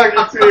while I'm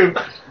talking to you.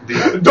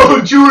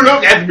 Don't you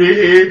look at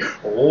me.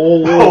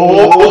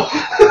 Oh.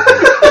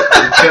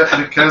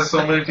 Because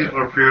so many people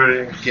are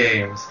pre-ordering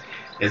games,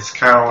 it's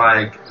kind of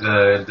like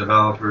the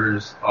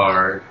developers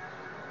are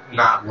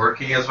not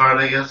working as hard,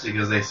 I guess,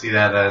 because they see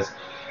that as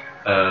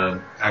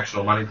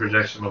actual money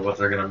projection of what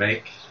they're going to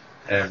make,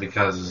 and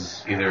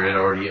because either it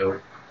already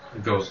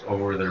goes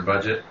over their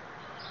budget,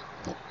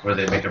 or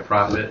they make a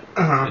profit,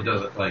 it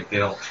doesn't they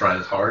don't try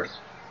as hard.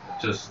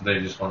 They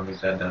just want to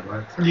meet that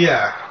deadline.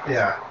 Yeah.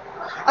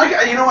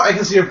 You know what? I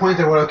can see your point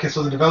there. Where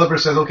so the developer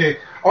says, okay,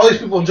 all these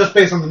people just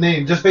based on the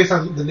name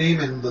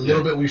and the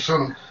little bit we've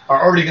shown them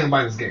are already going to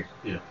buy this game.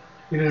 Yeah.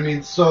 You know what I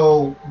mean?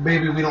 So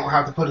maybe we don't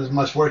have to put as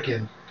much work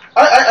in.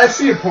 I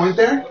see your point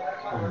there.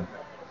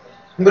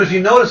 But if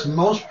you notice,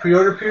 most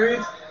pre-order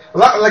periods, a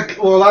lot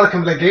of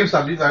companies like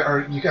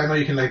GameStop, I know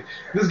you can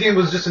this game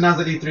was just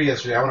announced at E3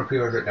 yesterday. I want to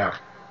pre-order it now.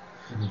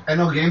 I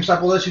know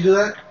GameStop will let you do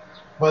that.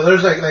 But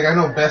there's I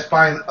know Best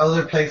Buy and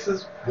other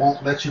places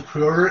won't let you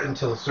pre-order it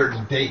until a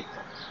certain date.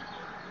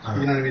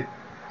 You know what I mean?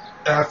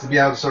 It has to be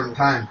out at a certain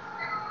time.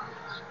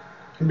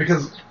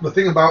 Because the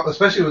thing about,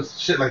 especially with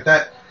shit like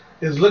that,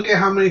 is look at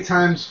how many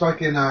times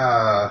fucking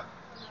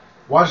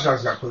Watch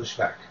Dogs got pushed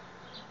back.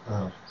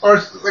 Or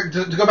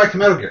to go back to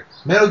Metal Gear.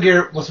 Metal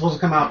Gear was supposed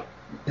to come out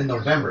in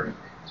November.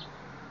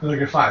 Metal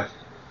Gear 5.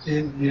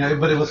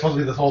 But it was supposed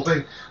to be this whole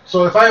thing.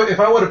 So if I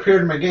would have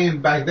pre-ordered my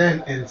game back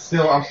then and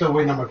I'm still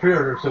waiting on my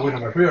pre-order,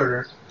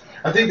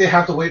 I think they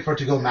have to wait for it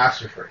to go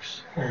master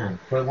first.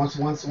 But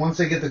once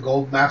they get the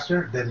gold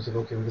master, then it's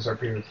okay, we can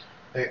start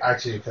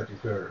actually accepting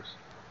pre-orders.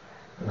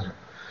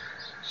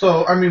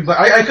 So I mean, but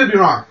I could be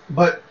wrong.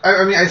 But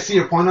I mean, I see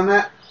your point on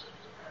that.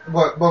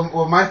 But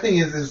my thing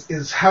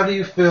is how do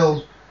you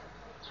feel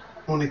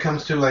when it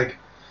comes to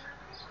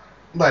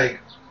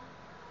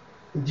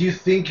do you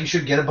think you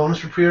should get a bonus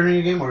for pre-ordering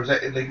a game, or is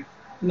that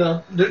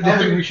No, I don't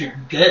think we should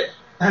get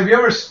Have you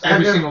ever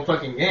every single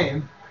fucking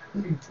game.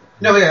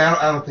 No, yeah,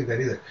 I don't think that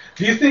either.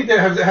 Do you think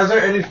has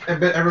there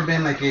ever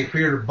been like a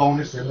pre-order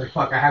bonus and like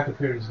fuck, I have to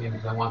pre-order this game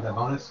because I want that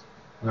bonus?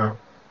 No.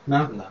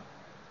 No. No. I'm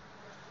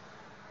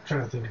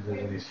trying to think if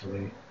there's any for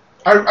me.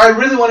 I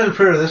really wanted to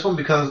pre-order this one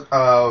because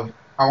I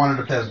wanted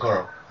to play as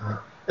Goro.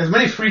 As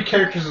many free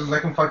characters as I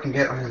can fucking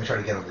get, I'm gonna try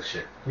to get on this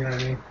shit. You know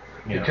what I mean?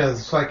 Yeah.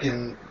 Because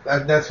fucking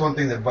that's one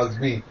thing that bugs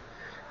me.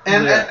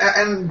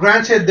 And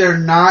granted, they're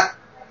not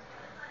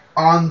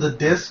on the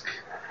disc,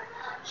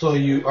 so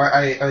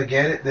I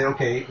get it. That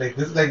okay, like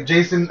this, like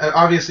Jason,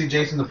 obviously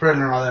Jason the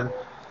Predator and all them.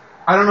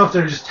 I don't know if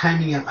they're just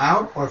timing them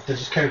out or if the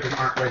just characters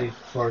aren't ready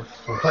for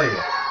play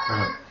yet.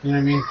 You know what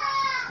I mean?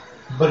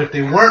 But if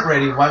they weren't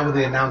ready, why would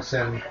they announce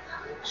them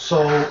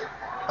so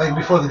like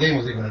before the game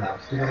was even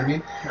announced? You know what I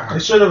mean? They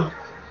should have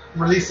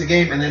released the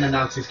game and then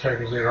announced these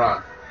characters later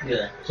on.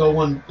 Yeah. So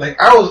when when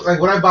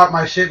I bought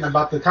my shit and I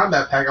bought the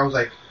combat pack, I was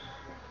like,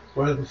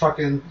 where's the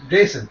fucking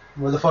Jason?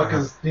 Where the fuck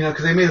is,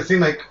 because they made it seem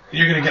like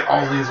you're gonna get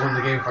all these when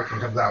the game fucking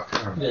comes out.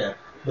 Yeah.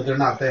 But they're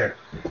not there.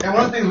 And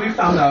one of the things we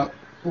found out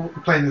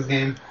playing this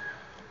game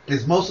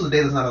is most of the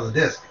data's not on the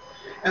disc.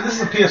 And this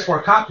is a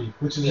PS4 copy,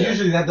 which is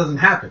usually that doesn't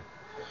happen.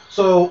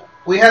 So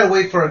we had to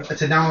wait to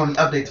download an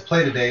update to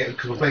play today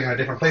because we're playing on a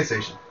different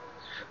PlayStation.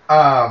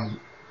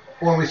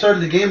 When we started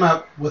the game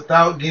up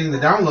without getting the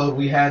download,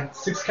 we had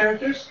 6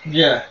 characters.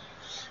 Yeah.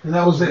 And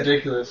that was it.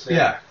 Ridiculous.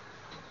 Yeah.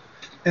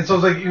 And so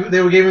it's like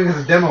they were giving us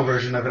a demo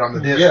version of it on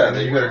the disc, and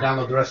then you got to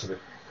download the rest of it.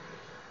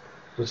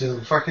 Which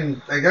is fucking,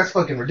 that's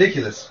fucking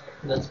ridiculous.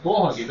 That's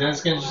bull huggy. Then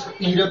it's gonna just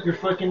eat up your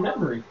fucking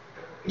memory.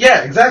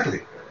 Yeah,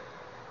 exactly.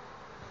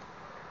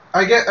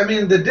 I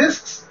mean, the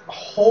discs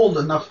hold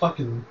enough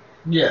fucking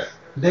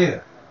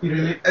data. You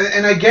know what I mean?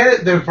 And I get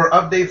it, they're for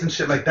updates and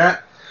shit like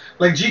that.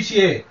 Like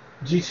GTA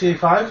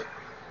 5,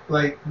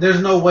 like, there's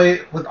no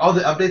way, with all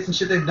the updates and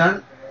shit they've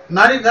done,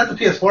 not the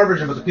PS4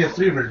 version, but the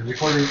PS3 version,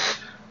 before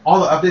all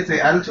the updates they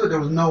added to it, there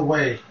was no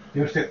way they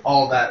would fit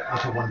all that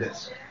onto one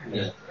disc.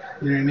 Yeah.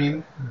 You know what I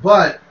mean?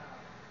 But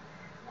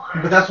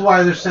that's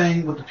why they're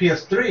saying with the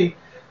PS3,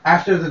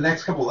 after the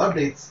next couple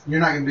updates,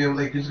 you're not going to be able,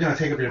 like, it's going to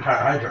take up your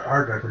entire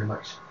hard drive pretty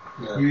much.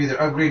 Yeah. You either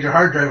upgrade your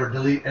hard drive or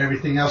delete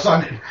everything else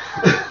on it.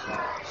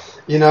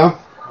 You know?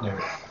 Yeah.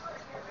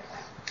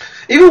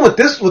 Even with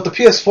the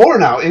PS4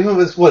 now, even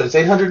with, it's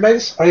 800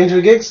 megs? Or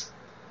 800 gigs?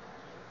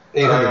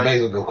 800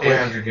 megs will go quick.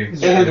 800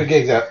 gigs. 800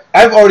 gigs, yeah.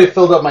 I've already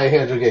filled up my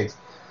 800 gigs.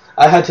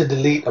 I had to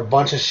delete a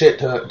bunch of shit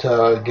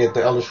to get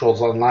the Elder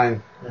Scrolls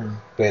Online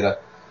beta.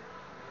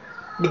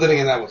 But then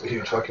again, that was a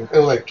huge fucking... It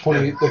was like 20...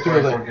 Yeah, I think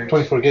it was like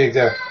 24 gigs,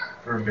 yeah.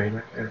 For a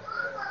beta, yeah.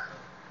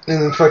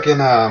 And then fucking...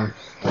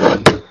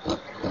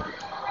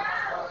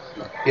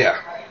 yeah.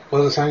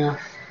 What was I saying now?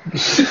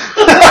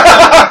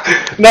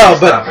 No,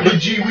 but...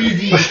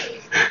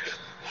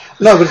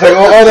 No, but it's like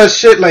all that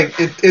shit, like,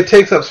 it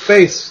takes up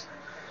space.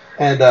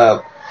 And,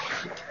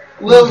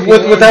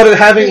 without it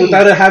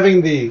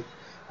having the...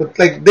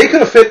 Like, they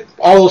could have fit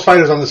all those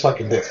fighters on this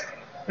fucking disc.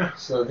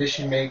 So they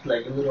should make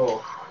like a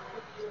little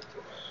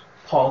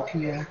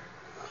Palkia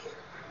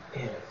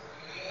and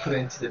put it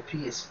into the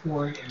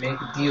PS4 and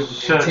make a deal with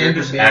Shut up, you're Nintendo,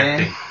 just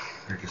man. acting.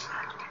 You're just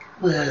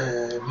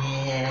acting.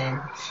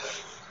 Man.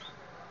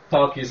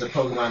 Palkia is a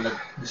Pokemon that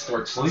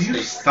distorts Will you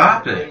space.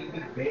 stop it?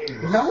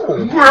 No.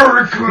 You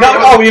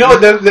know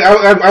what?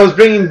 I was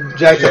bringing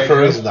Jack up for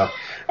a reason, though.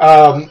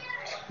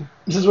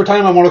 Since we're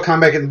talking about Mortal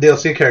Kombat and the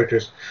DLC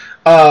characters,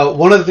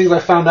 one of the things I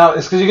found out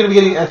is because you're going to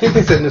be getting, I think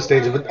they said a new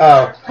stage of it.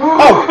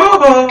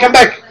 Come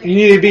back. You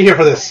need to be here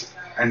for this.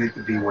 I need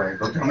to be where.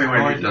 Don't tell me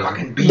where you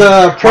fucking be.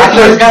 The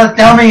Predator gotta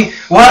tell me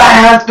what I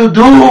have to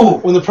do.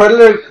 When the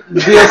Predator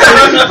DLC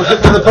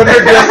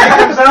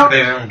comes out,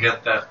 They didn't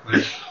get that.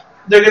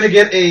 they're going to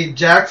get a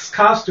Jax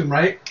costume,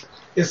 right?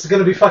 It's going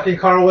to be fucking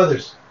Carl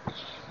Weathers.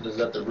 Is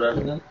that the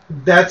Revenant?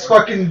 That's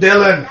fucking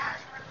Dylan.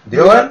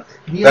 Dylan?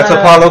 That's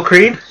Apollo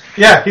Creed?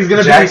 Yeah, he's going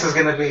to be... Jax is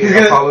gonna be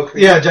Apollo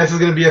Creed? Yeah, Jax is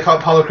going to be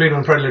Apollo Creed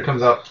when Predator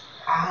comes out.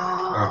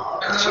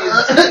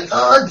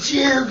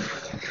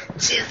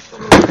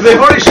 They've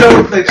already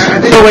showed, like,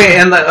 I think... So wait,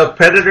 in the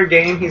Predator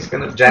game, Jax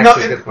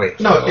is gonna wait.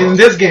 No, in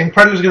this game,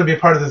 Predator's going to be a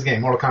part of this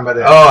game, Mortal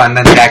Kombat X. Oh, and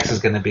then Jax is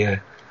gonna be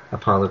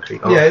Apollo Creed.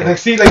 Oh, Yeah, okay. like,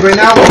 see, like, right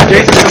now, when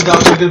Jason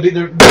comes out, they're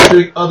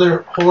doing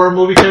other horror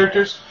movie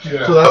characters.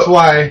 Yeah. So that's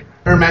why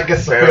Ermac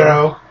gets the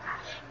Pharaoh.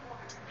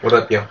 What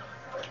up, yo?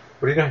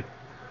 What are you doing?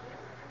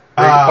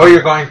 Um,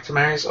 You're going to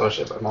Mary's? Oh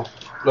shit, I'm off.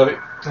 Love it.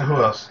 And who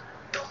else?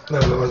 No,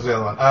 what was the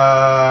other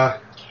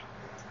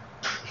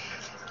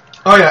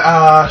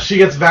one? She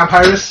gets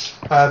Vampirus.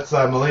 That's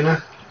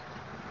Melina.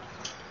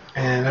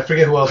 And I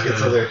forget who else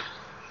gets other.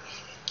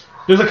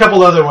 There's a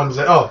couple other ones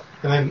that. Oh,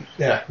 and then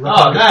yeah.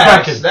 Oh,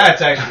 Kraken.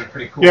 that's actually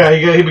pretty cool. Yeah,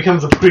 he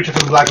becomes a creature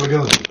from the Black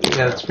Lagoon.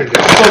 Yeah, that's pretty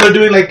good. So they're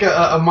doing like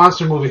a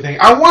monster movie thing.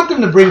 I want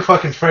them to bring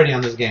fucking Freddy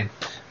on this game.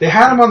 They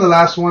had him on the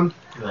last one.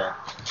 Yeah.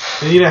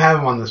 They need to have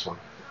him on this one.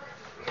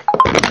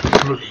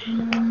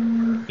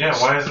 Yeah,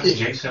 why isn't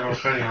Jason and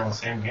Freddy on the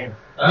same game?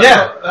 I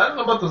don't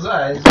know about those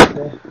eyes.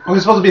 Oh,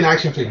 he's supposed to be an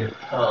action figure.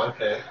 Oh,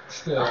 okay.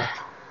 Still.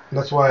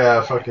 That's why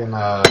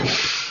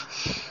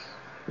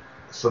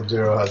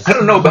Sub-Zero has. I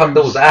don't know about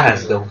those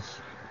eyes though.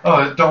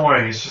 Oh, don't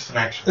worry, it's just an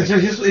action.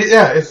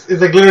 It's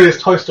like literally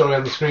his Toy Story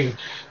on the screen.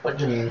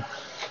 Fucking.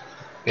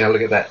 Yeah,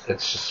 look at that.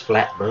 It's just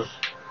flat, bro.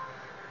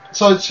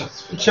 So,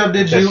 Chubb,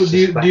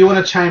 do you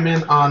want to chime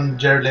in on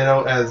Jared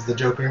Leto as the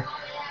Joker?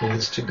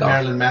 It's too gothy.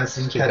 Marilyn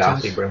Manson Too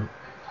tattoos? gothy, bro.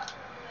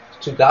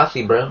 It's too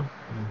gothy, bro.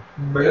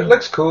 It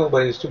looks cool,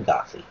 but it's too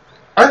gothy.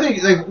 I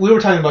think, like we were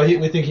talking about,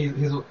 we think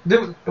he's.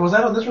 Was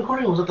that on this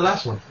recording or was that the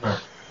last one?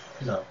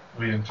 No.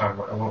 We didn't talk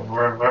about.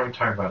 Why are we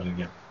talking about it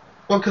again?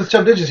 Well, because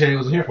Chubb did just hear he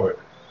wasn't here for it.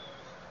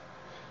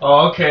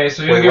 Oh, okay,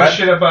 so you don't Wait, give a what?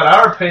 shit about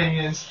our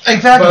opinions.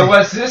 Exactly. But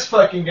what's this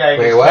fucking guy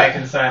Wait, gets what? back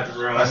inside the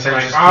room? I said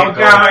Like, just oh, keep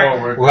going God.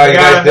 forward. Well, you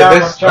guys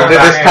did this? You did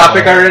this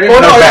topic already? Oh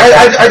no,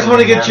 I just want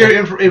to get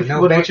your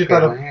No what you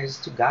thought of. background. It's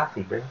too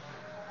gothy, bro.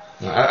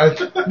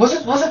 Was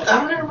it? I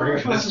don't remember.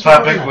 If it was This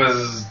topic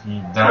was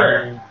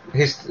done.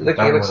 He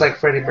looks like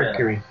Freddie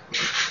Mercury.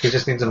 He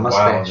just needs a a while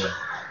mustache. ago.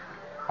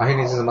 All he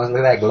needs is a mustache.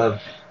 Look at that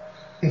glove.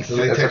 It's That's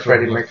a latex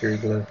Freddie glove. Mercury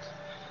glove.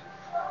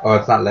 Oh,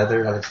 it's not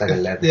leather. That looks like a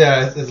leather.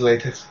 Yeah, it's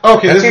latex.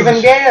 Okay, That's this even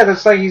is, gayer.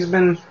 That's like he's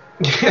been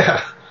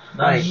Yeah.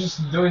 No, Like- he's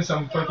just doing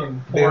some fucking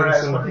Doing poor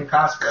ass some- fucking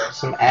cosplay.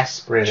 some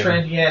aspirin.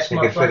 Trendy ass He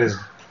could fit his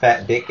motherfucker.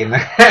 fat dick in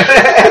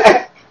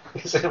there.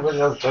 He said everybody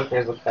else Joker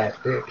has a fat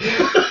dick.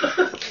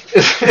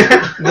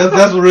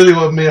 That's really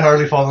what made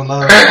Harley fall in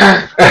love.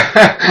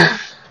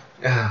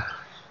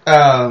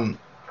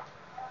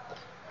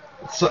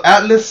 So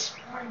Atlas,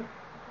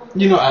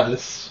 you know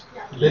Atlas.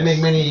 They Yes. make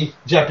many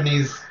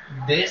Japanese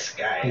This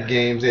guy.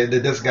 games. They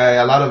did this guy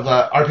a lot of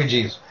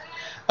RPGs.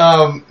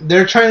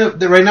 They're trying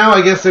to right now.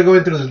 I guess they're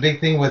going through this big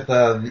thing with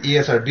the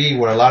ESRB,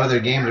 where a lot of their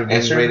games are getting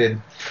Yes, sir.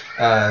 rated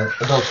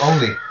adults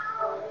only,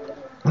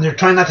 and they're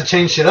trying not to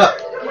change shit up.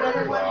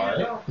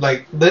 Right.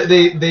 Like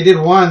they did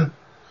one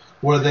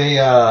where they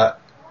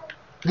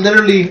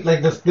literally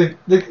like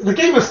the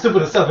game is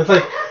stupid itself. It's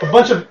like a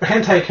bunch of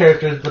hentai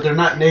characters, but they're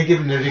not naked,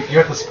 and you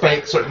have to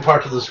spank certain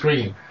parts of the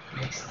screen.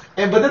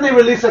 But then they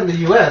released it in the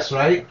U.S.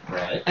 right,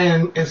 Right.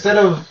 and instead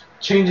of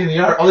changing the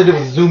art, all they did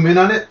was zoom in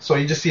on it, so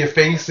you just see a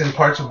face and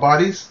parts of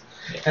bodies,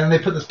 and they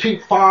put this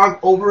pink fog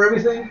over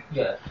everything,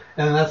 Yeah.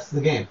 and that's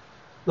the game.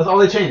 That's all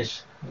they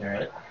changed.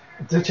 Alright.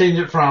 They changed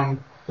it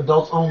from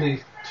adults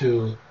only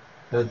to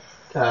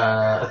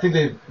I think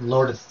they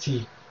lowered its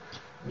T.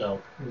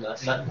 No.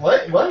 Not,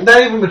 what? What?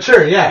 Not even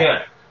mature, yeah.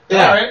 Yeah.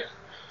 Yeah. Alright.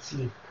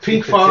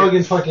 Pink fog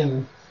and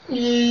fucking.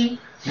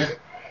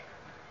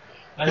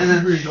 I didn't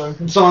see where you're going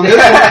from. So on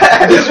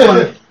this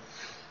one,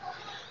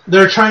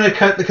 they're trying to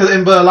cut but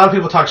a lot of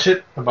people talk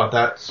shit about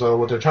that. So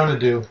what they're trying to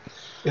do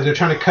is they're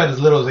trying to cut as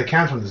little as they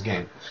can from this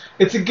game.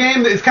 It's a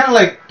game that it's kind of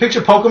like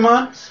picture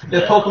Pokemon. If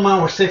Yeah.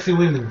 Pokemon were sexy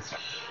women,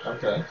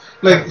 Okay.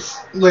 like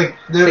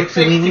they're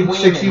 60 women.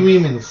 60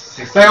 women.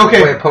 Like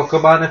okay, Wait,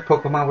 Pokemon? If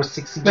Pokemon was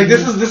 60 like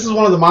this is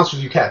one of the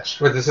monsters you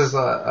catch. Wait, this is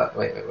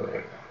wait.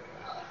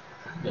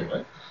 Wait,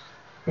 what?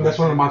 That's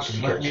one of the monsters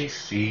you Let catch. me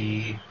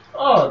see.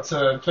 Oh, it's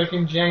a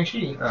fucking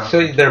Jiangxi.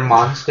 So they're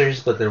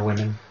monsters, but they're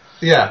women.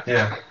 Yeah,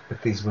 Yeah,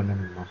 But these women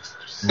are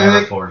monsters.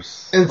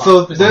 metaphors. and so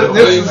Literally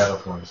this is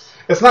Metaphors.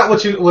 it's not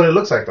what it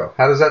looks like though.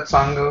 How does that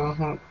song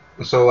go?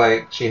 So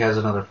like she has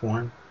another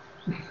form.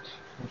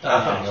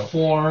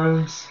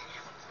 Forms.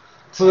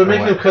 So they're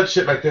making What? them cut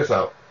shit like this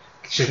out.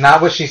 She's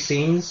not what she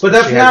seems. But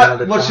that's she has not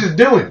another what form. she's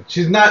doing.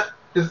 She's not.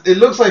 It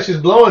looks like she's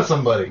blowing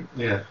somebody,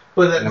 Yeah.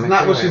 but that's Let me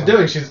not see what my she's one.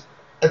 doing. She's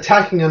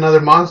attacking another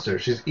monster.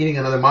 She's eating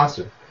another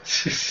monster.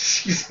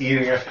 She's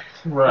eating a.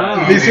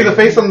 Right. Do you see the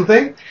face on the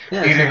thing?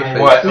 Yeah, it's Eating like-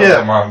 what of the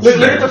Yeah. monster?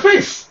 Look at the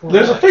face.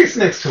 There's a face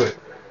next to it.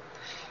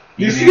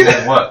 You Eating see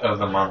that? what of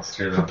the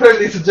monster? Though?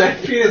 Apparently it's a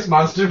giant penis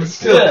monster, but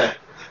still. Yeah.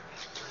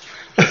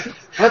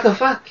 What the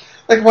fuck?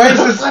 Like why is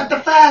this? What the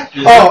fuck?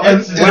 Oh, and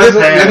It's and just this-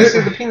 that- and Let me this- see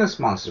the penis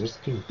monster. What's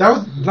the penis? that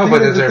was No,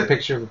 but is there a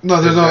picture? Of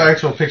No, there's no that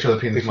actual picture of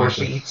the penis before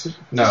monster. she eats it.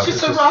 No. It's It's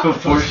just a just- rock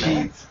Before face, she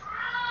man. eats.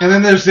 and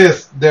then there's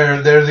this.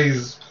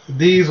 There's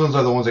these ones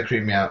are the ones that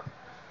creep me out.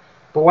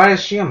 But why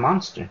is she a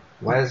monster?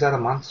 Why is that a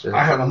monster?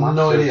 That's I have not a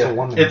monster. no It's idea. a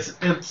woman.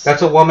 It's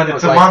That's a woman it's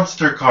with a like.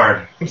 monster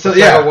card. So It's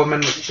yeah. like a woman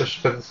with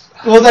just. But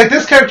Well, like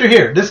this character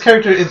here. This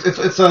character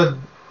it's a.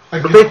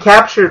 Like, they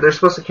capture. They're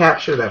supposed to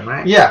capture them,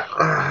 right? yeah.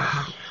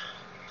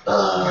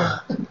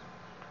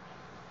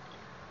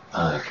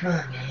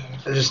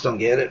 I just don't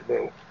get it,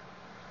 bro.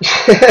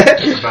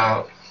 It's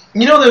about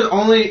You know, there's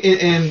only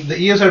in the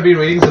ESRB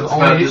ratings of it's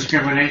about only.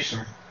 discrimination.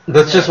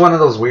 That's just one of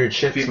those weird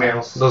shits. man.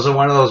 Females. Those are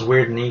one of those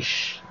weird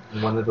niche.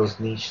 One of those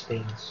niche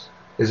things.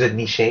 Is it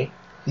niche?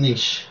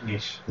 Niche.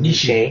 Niche.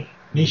 Niche.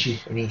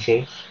 Niche.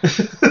 Niche.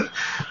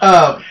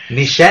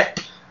 Nichette.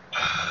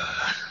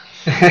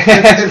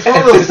 It's one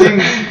of those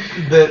things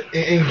that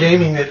in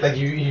gaming that like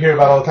you hear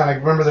about all the time. Like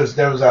remember,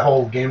 there was that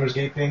whole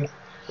Gamersgate thing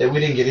that we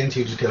didn't get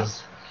into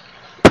because.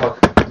 Fuck.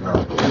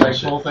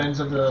 Like both ends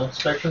of the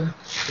spectrum.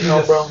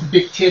 No, bro.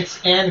 Big tits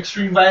and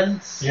extreme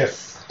violence.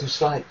 Yes.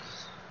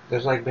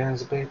 There's like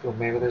bands of people.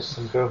 Maybe there's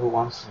some girl who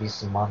wants to be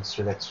some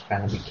monster that's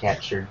trying to be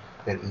captured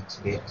that eats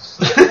dicks.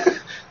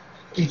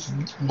 It's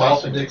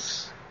monster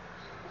dicks.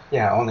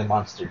 Yeah, only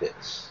monster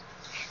dicks.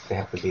 They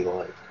have to be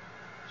like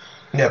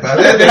Yeah, but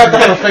they have to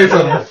have a face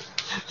on.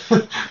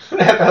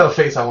 They have to have a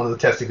face on one of the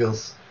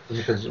testicles.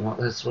 Because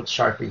that's what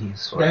Sharpie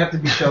uses for. They have to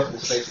be sharpened,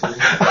 basically.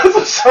 That's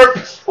what sharp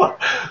is for.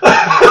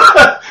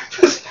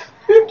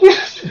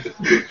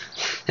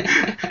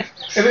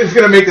 And it's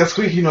gonna make that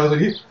squeaky noise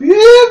like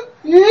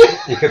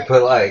You could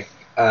put like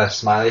a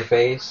smiley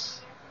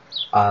face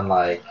on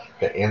like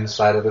the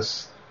inside of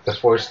the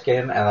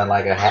foreskin, and then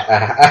like a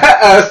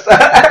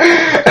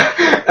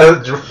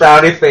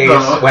frowny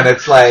face when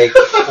it's like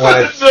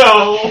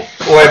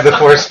when the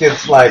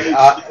foreskin's like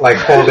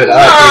folded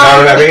up. You know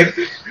what I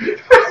mean?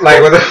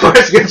 Like when the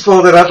foreskin's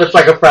folded up, it's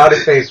like a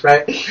frowny face,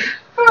 right?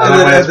 And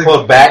then when it's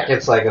pulled back,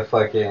 it's like a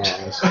fucking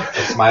a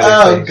smiley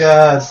face. Oh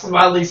god,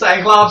 Smiley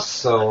Cyclops.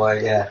 So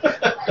like yeah,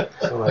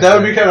 so, like, that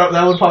would be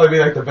that would probably be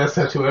like the best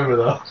tattoo ever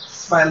though.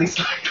 Smiley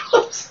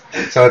Cyclops.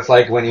 So it's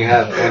like when you're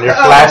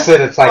flaccid,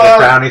 it's like a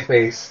frowny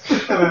face.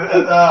 Oh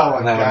my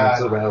And then when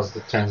it's god. aroused,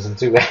 it turns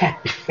into a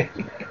happy face.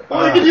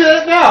 Well, you can do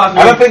that now.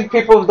 I don't think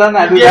people have done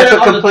that. Dude. Yeah, That's a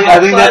on the complete. top I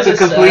think that's a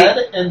side, complete. it's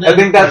sad, and then I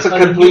think that's a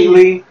underneath,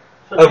 completely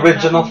fucking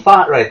original happy.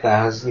 thought right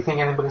there. You think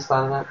anybody's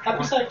thought of that? Happy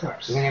before?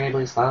 Cyclops. You think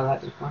anybody's thought of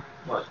that before?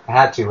 What? I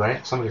had to,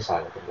 right? Somebody's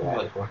thought of that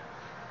What? before.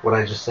 What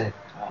I just said.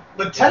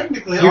 But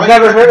technically, You've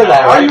never heard of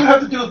that, all right? you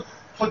have to do is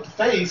put the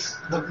face,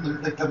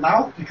 the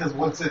mouth, because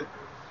once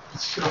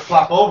it's gonna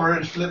flop over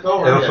and flip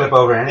over. It'll flip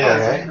over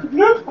anyway,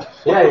 right?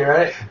 Yeah, you're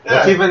right.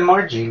 That's Yeah. even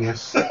more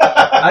genius.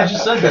 I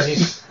just said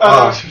that.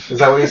 Oh, is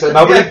that what you said?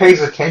 Nobody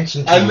pays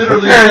attention to I you.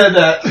 literally said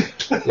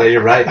that. Yeah,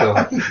 you're right though.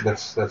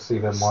 That's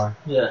even more.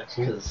 Yeah,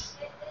 because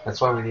That's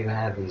why we need to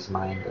have these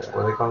mind. What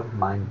are they called?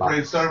 Mind box.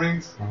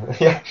 Brainstormings.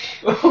 Yeah.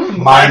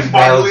 Mind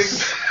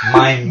melds.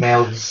 Mind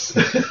melds.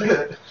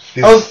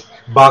 This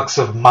box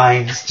of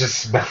minds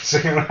just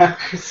bouncing around.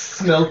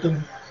 smelt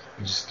them.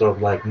 You just throw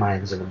like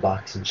minds in a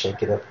box and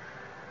shake it up,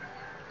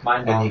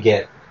 Mind and you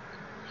get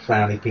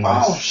frowny penis.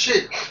 Oh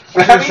shit!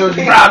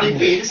 Frowny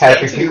penis.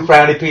 Happy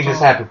frowny penis,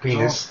 happy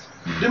penis,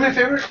 Do me a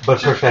favor.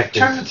 but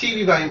perfected. Turn the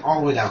TV volume all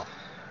the way down.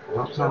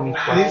 Don't tell me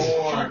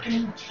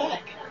Fucking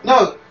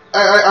No,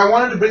 I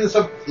wanted to bring this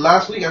up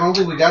last week. I don't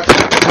think we got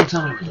to. Don't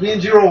tell me. Me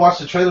and Jiro watched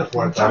the trailer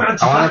for it. Though. I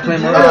want to play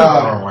more.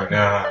 Oh my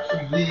god.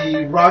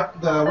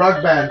 The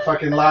rock band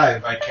fucking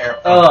live. I can't.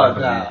 Oh,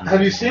 nah.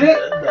 Have you seen it?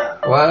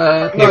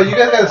 What? No, you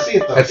guys gotta see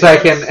it though. It's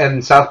like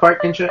in South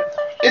Park and shit.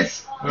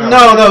 It's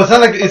no, it's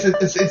not like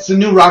it's a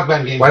new rock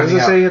band game. Why does it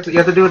coming say out. you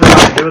have to do it in the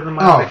mic? Do it in the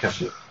mic. Oh, Like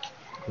shit.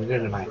 You do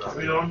it in the mic.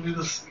 We don't do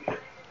this.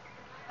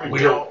 We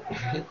don't.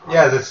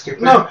 Yeah, that's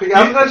stupid. No,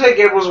 I'm gonna take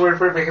Gabriel's word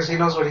for it because he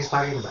knows what he's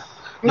talking about.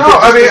 No,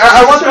 I mean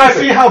I want describe to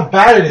see it. how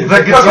bad it is.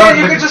 The guitar- Okay,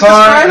 you the can just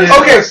guitar describe it.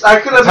 is- Okay, I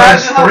could It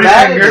has imagine how three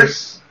bad it fingers.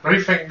 is. 3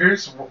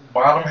 fingers.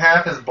 Bottom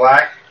half is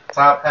black.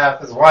 Top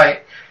half is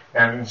white.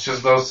 And it's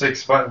just those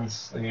 6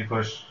 buttons that you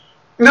push.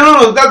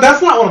 No,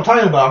 that's not what I'm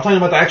talking about. I'm talking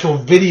about the actual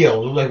video,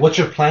 like what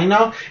you're playing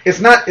now. It's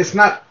not.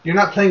 You're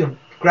not playing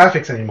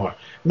graphics anymore.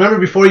 Remember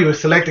before you would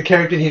select a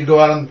character and he'd go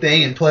out on the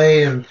thing and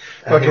play and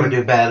And he would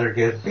do bad or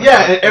good.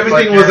 yeah, and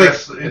everything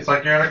was It's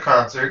like you're in a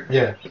concert.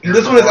 yeah.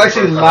 This one is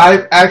actually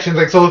live action.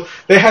 Like so,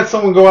 they had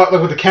someone go out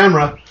like with the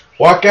camera,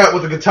 walk out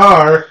with the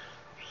guitar,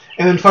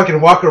 and then fucking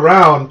walk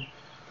around.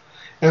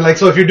 And like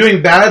so, if you're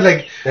doing bad,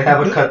 like They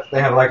have a cut.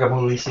 They have like a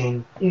movie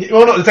scene.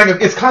 well, no, it's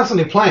like it's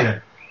constantly playing.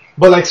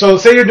 But like so,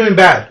 say you're doing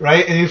bad,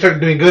 right, and you start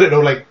doing good,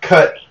 it'll like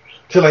cut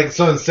to like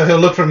so he'll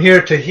look from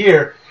here to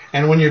here.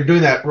 And when you're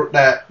doing that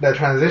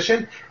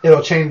transition,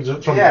 it'll change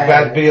from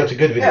bad video to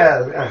good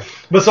video. Yeah.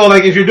 But so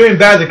like if you're doing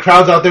bad, the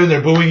crowd's out there and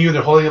they're booing you,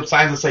 they're holding up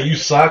signs that say you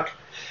suck.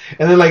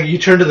 And then like you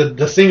turn to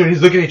the singer and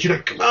he's looking at you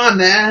like, come on,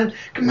 man,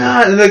 come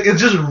on. And like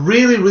it's just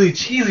really, really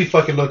cheesy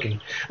fucking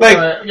looking. Like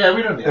Yeah,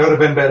 we don't need It would have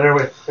been better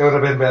with. It would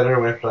have been better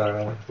with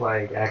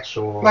like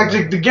actual. like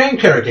the game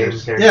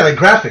characters. Game Yeah, like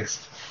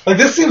graphics. Like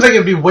this seems like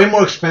it'd be way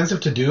more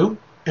expensive to do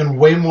and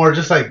way more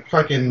just like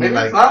fucking Maybe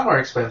like it's not more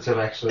expensive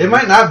actually. it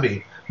might not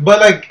be. But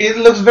like it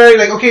looks very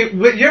like okay.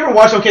 You ever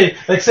watch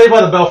like Saved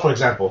by the Bell for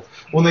example?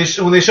 When they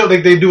show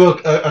like they do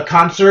a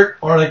concert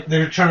or like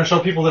they're trying to show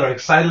people that are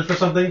excited for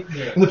something,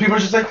 and the people are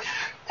just like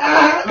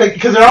like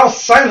because they're all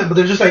silent, but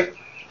they're just like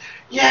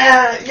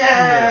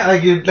yeah.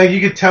 Like you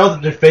could tell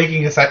that they're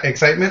faking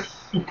excitement.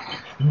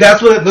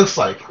 That's what it looks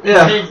like.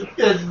 Yeah.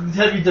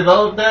 Have you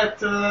developed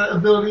that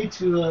ability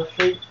to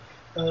fake,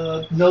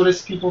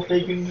 notice people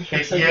faking?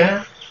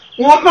 Yeah.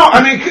 Well, no,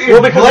 I mean,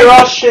 Well, because they're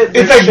all shit.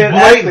 It's they're like shit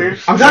blatant.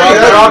 actors. I'm telling you,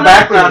 they're all they're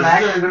background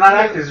actors. actors. They're not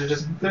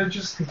actors. They're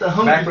just the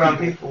hungry Background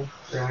people. people.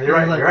 Yeah, you're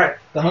right. Like, You're right.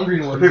 The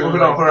hungry ones. The people who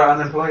like, are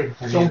unemployed.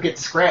 I mean, don't get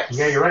scraps.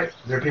 Yeah, you're right.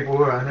 There are people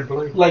who are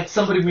unemployed. Like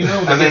somebody we know.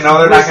 And that they gets know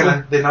they're not bristle.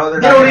 gonna. They know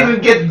they're They not don't gonna.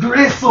 even get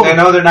bristle. They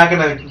know they're not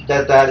gonna.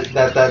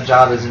 That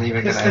job isn't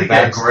even Yes, gonna they get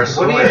advance.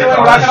 gristle. What are you They doing? get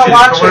We're not all gonna shit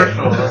watch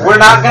commercials. it. We're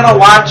not gonna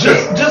watch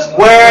it. Just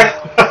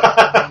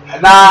We're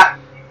not.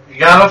 You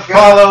gotta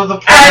follow the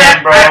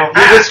plan, bro.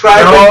 You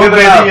described no it good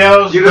enough.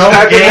 videos, You no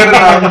described it good gaming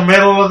enough. in the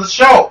middle of the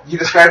show. You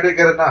described it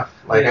good enough.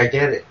 Like Yeah. I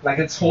get it. like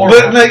it's horrible.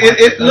 But like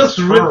it looks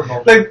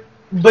horrible. like.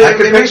 But I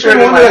could it makes picture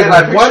me it in wonder, my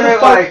head. I like, why picture the it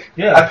fuck? like.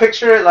 Yeah. I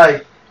picture it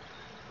like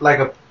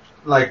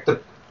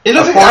It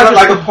looks a like porno, actors-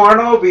 like a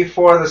porno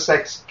before the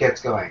sex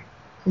gets going.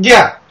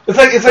 Yeah, it's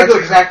like That's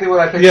exactly what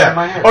I pictured in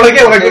my head. Or like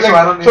yeah, like, Okay, so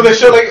I don't so they need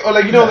show to- like or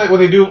like you know like when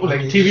they do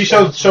like TV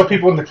shows show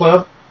people in the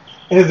club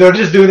and they're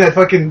just doing that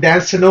fucking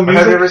dance to no music.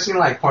 Have you ever seen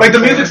like porn Like the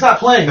trailers? music's not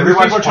playing. Have you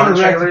People watched are trying porn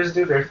to react. trailers,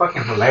 dude? They're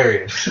fucking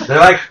hilarious. They're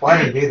like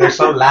funny, dude. They're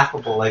so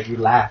laughable. Like you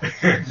laugh.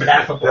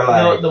 Laughable. They're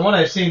like- The one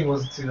I've seen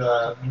was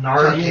to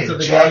Guardians of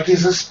the Jack Galaxy.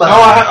 is a spy.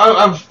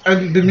 Oh, I've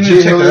been meaning to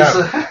check Jill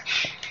that out.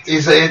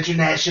 is an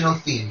international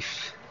thief.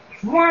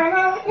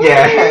 Yeah.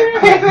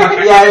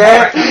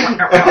 Yeah.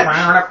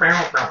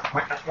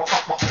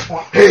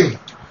 Hey,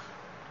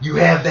 you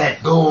have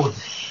that gold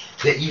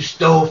that you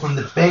stole from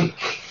the bank.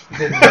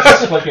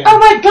 Just fucking- Oh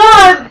my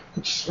god!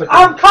 just fucking-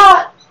 I'm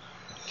caught!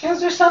 Is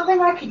there something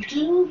I could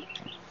do?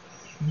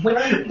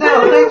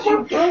 That'll let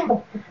you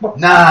go.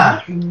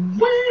 Nah.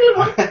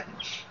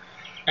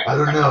 I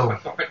don't know.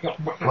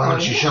 Why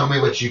don't you show me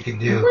what you can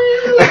do?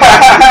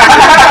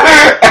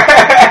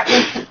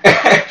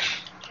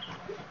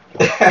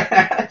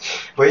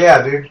 But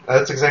yeah, dude,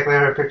 that's exactly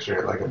how I picture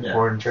it, like a Yeah.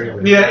 porn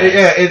trailer.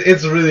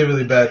 It's really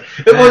really bad.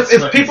 That's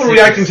It's fucking people sick.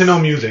 reacting to no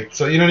music,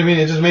 so you know what I mean.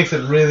 It just makes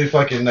it really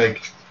fucking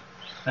like.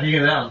 How do you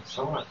get it out?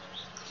 So what?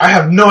 I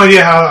have no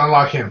idea how to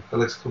unlock him, It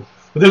looks cool.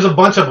 but there's a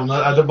bunch of them.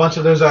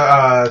 There's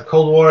a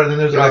Cold War, and then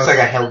there's It looks like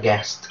a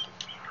Hellgast.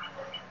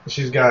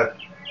 she's got.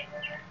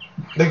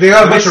 Like they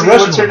got a bunch of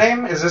What's Russian. her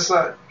name? Is this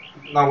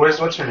no?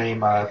 What's her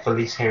name?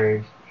 Felice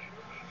Herrig.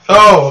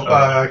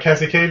 Oh,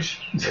 Cassie Cage.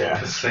 Yeah.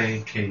 The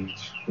same cage.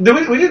 Did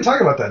we didn't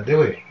talk about that, did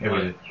we? Yeah, we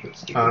did.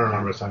 I don't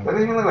remember something. That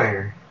doesn't even look like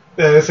her.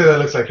 Yeah, they say that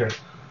looks like her.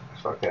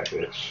 Fuck that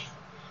bitch.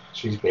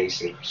 She's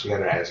basic. She got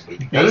her ass beat.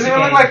 That Basic doesn't even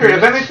look ass like her.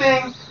 If bitch.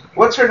 anything,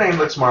 what's her name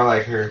looks more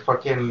like her.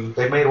 Fucking,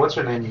 they made what's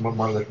her name look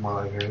more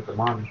like her. The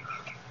mom.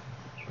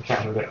 I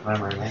can't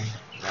remember her name.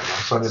 I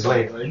don't know. Sonya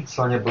Blade.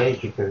 Sonya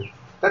Blade, because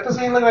that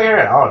doesn't even look like her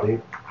at all,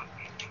 dude.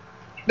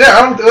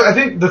 Yeah, I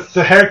think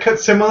the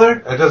haircut's similar,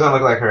 It doesn't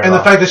look like her at and all.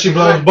 the fact that she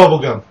blows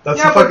bubblegum. That's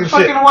yeah, the but fucking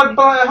fucking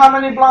shit. how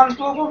many blondes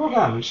blow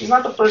bubblegum? She's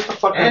not the first to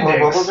fucking And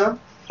blow dicks. bubblegum.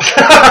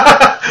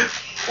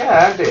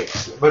 Yeah, and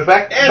dicks. But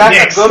back And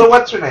dicks. go to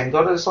what's her name?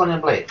 Go to Sonya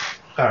Blade.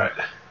 Alright.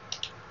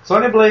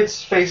 Sonya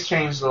Blade's face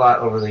changed a lot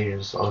over the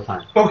years, all the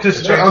time. Oh,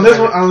 because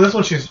on this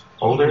one she's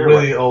Older?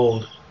 really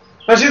old.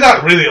 No, she's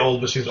not really old,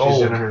 but she's She's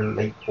old. in her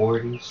late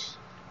 40s.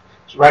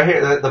 Right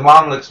here, the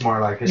mom looks more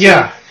like her.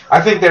 Yeah. I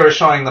think they were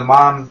showing the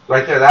mom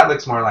right there. That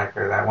looks more like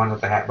her. That one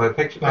with the hat. But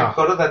picture, Oh.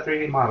 go to that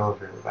 3D model of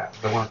her.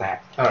 The one with the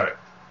hat. Alright.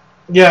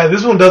 Yeah,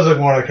 this one does look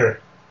more like her.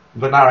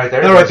 But not right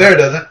there. No, right there it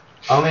doesn't.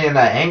 Only in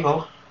that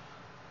angle.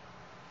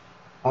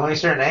 Only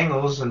certain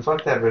angles, and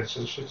fuck that bitch.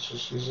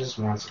 She just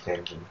wants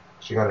attention.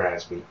 She got her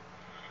ass beat.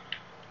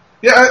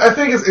 Yeah, I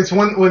think it's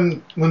when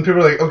people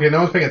are like, okay, no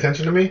one's paying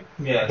attention to me.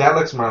 Yeah. That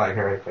looks more like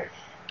her right there.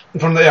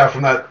 From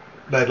that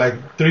like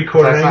 3/4 That's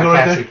angle not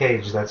right Cassie there.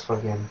 Cage. That's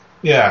fucking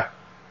Yeah.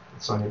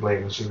 Sonya Blade,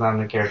 and she's not a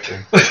new character.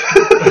 they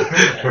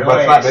Her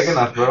butt's not big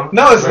enough, bro.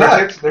 No, it's Her not.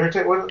 tits- her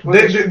tit- what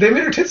is she-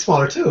 made her tits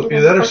smaller too. What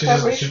Either that or the she's fuck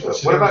just. ratio?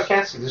 she's What about just-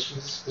 Cassie?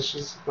 Does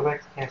she go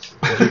back to Cassie?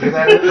 Did you do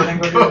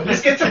that?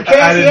 Let's get some I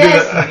Cassie didn't do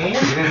ass, that.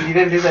 man. You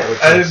didn't do that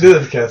with I didn't do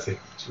that to Cassie.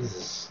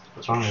 Jesus.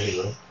 What's wrong with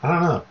you, bro? I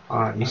don't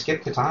know. You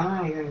skipped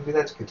Katana? You didn't do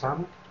that to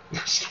Katana?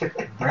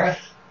 Bruh.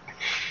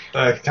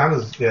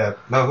 Katana's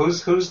No,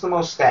 who's the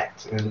most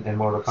stacked in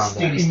Mortal Kombat?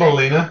 Stevie.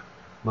 Melina.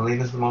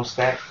 Melina's the most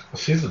stacked.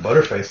 She's the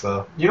butterface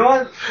though. You know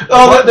what?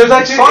 Oh, there's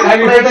actually. Sonya Have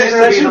you Blade heard that used to be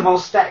the interaction?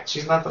 most stacked.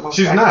 She's not the most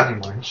She's stacked not.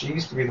 anymore. She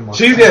used to be the most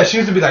She stacked.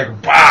 used to be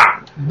like bah.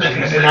 And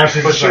now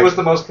she's But just she like, was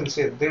the most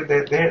considered. Dude,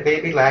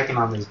 they be lacking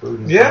on these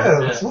booties. yeah.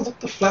 bro. What's with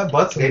the flat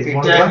butts and They these be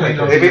Mortal Definitely Kombat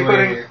no They characters? be leeway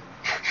putting- here.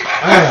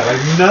 Yeah,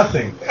 like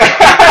nothing.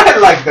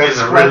 Like that's These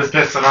are really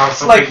flat. pissing off It's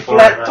some like people.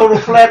 flat, right total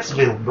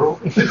Flatsville, bro.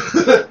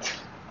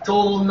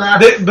 Total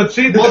not. But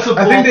see, Multiple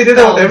I think they did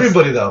that with films.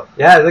 everybody though.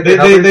 Yeah,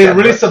 They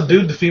really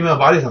subdued the female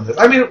bodies on this.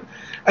 I mean,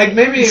 like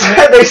maybe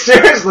they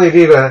seriously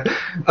need to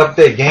up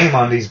their game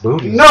on these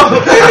booties. no,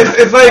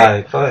 it's like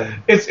Alright,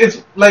 fine.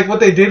 it's like what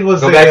they did was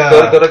Go they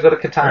back. Go to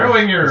Katana. Remember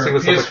when your Let's see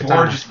what's up with PS4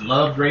 Katana. just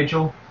loved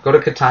Rachel? Go to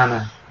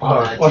Katana.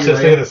 oh, watch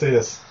this, see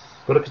this.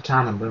 Go to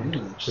Katana, bro.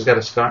 She's got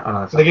a scar. Oh no,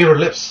 that's They gave her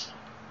lips.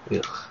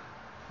 Ugh.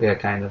 Yeah,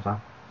 kind of. Huh?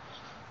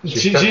 She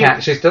She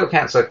still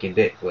can't suck your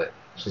dick, but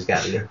she's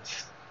got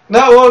lips.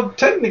 no, well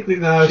technically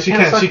no, She she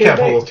can't can't. suck She your can't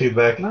pull dick. those teeth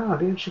back. No,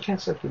 dude, she can't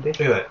suck your dick.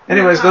 Look at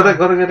Anyways, go to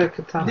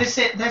Katana. That's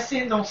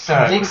it. No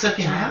Alright. dick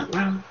sucking out.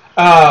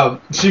 that.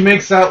 She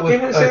makes out with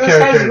See, a this guy's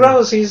character.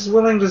 gross. He's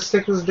willing to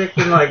stick his dick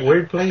in like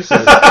weird places.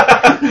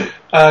 Katana,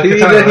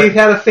 he right?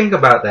 had to think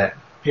about that.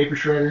 Paper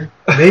shredder.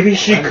 Maybe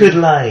she could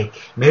like.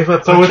 Maybe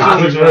I So which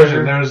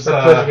version? There's put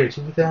her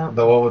teeth out.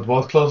 the one with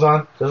both clothes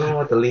on. Doesn't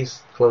want the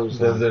least clothes.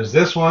 There's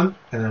this one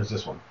and there's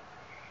this one.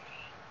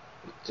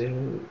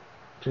 Do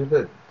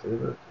the.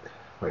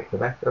 Wait, go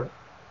back up.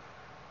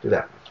 Do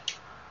that.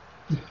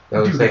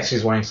 That looks like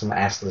she's wearing some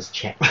assless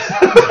chaps.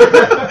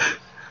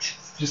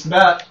 Just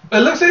about. It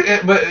looks like,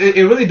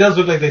 it really does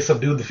look like they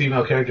subdued the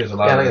female characters a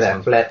lot. Yeah, in look this at one.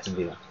 that flat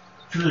view.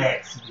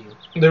 Flex,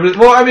 dude.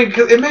 Well, I mean,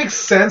 'cause it makes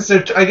sense.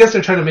 I guess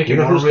they're trying to make You it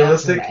know more who's got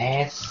some realistic.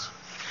 ass?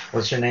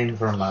 What's your name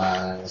from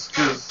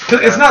Because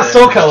It's not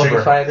Soul Street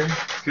Calibur. Fighter?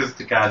 Because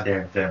the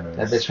goddamn feminist.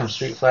 That bitch from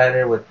Street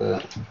Fighter with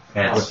the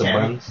That's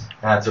buns.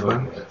 That's the what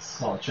bun. it is.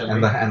 Oh,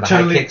 And the high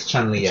Chun-Li. kicks,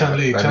 Chun-Li.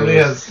 Chun-Li. I Chun-Li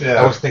was- has, yeah.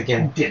 I was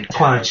thinking Didn't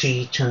Quan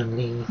Chi,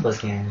 Chun-Li,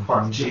 fucking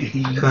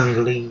Chi.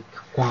 Chun-Li,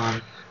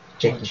 Quan,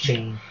 Jackie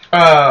Chan.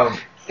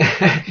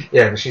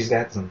 Yeah, but she's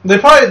got some. They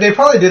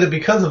probably did it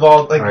because of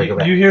all like Alright, go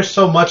back. you hear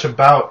so much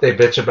about. They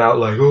bitch about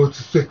like, oh, it's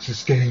a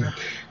sexist game.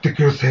 The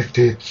girls have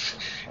tits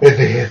and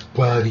they have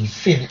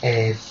bodies and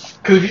ass.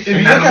 Because if you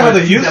look at how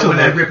they used to when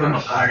I look, rip them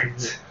apart.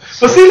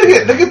 but see,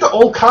 look at the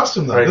old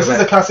costume though. Right, This go is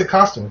back. a classic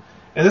costume,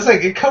 and it's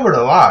like it covered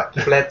a lot.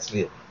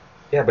 Flatsville.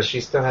 Yeah, but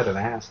she still had an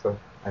ass though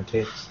and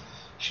tits.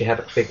 She had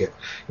a figure.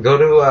 Go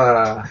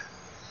to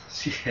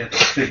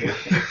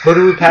who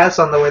do we pass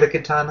on the way to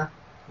Katana?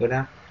 Go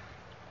down.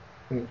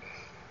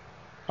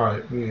 All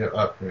right, we get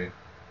up for me.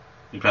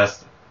 You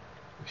passed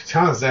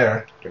Katana's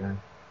there. Go down.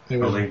 it.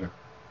 Believe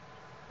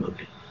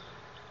it.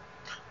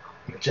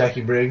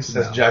 Jackie Briggs,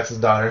 that's No. Jax's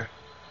daughter.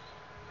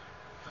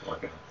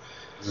 Okay.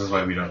 This is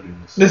why we don't do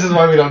this. This is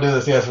why we don't do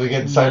this. Yes, we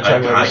get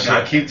sidetracked. by this I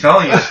shit. keep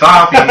telling you,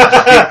 stop. You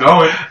just keep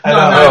going. I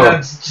No, know. no,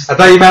 just I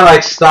thought you meant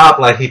like stop,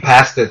 like he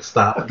passed it,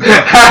 stop. That's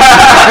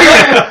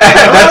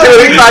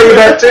what we thought you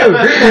meant too.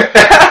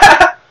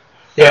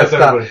 Yeah, That's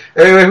stop. everybody.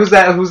 Anyway, who's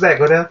that? Who's that?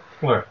 Go down.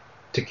 Where?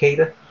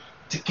 Takeda?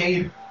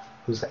 Takeda.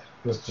 Who's that?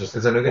 It's just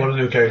Is that new guy? one of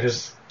the new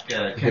characters.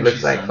 Yeah, He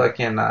looks like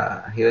fucking,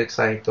 he looks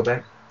like, go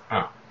back.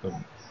 Oh.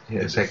 He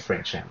looks like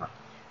Frank Shamrock.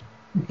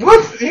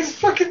 What? He's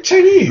fucking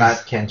Chinese.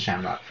 Not Ken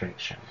Shamrock, Frank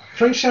Shamrock.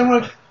 Frank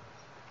Shamrock.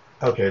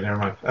 Okay, never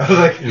mind. I was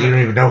like, You don't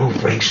even know who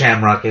Frank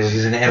Shamrock is.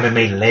 He's an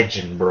MMA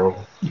legend, bro.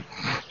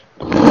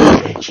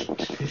 Legend.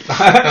 all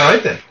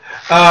right then.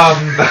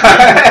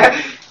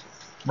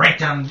 right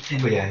down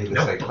in But yeah, he looks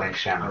like notebook. Frank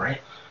Shamrock.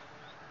 Alright.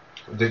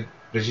 Did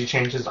you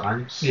change his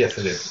arms? Yes,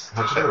 it is.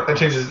 How'd you do I it?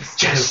 changed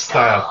his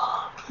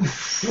style.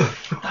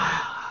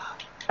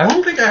 I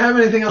don't think I have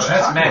anything else. Oh, to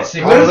that's talk Matt about.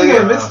 Singer. What is Oh, it look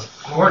I at- missed?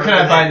 Where can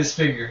I buy this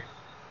figure?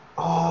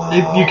 Oh.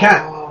 You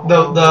can't.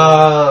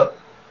 The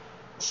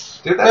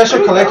Dude, that's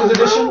special pretty collector's dope,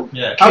 edition bro.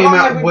 Yeah. How came long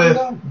have out we with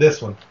been done?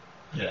 this one.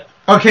 Yeah.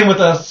 Oh, it came with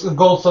a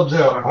gold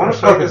Sub-Zero. I want to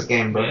start this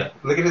game, bro. Yeah.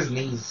 Look at his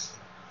knees.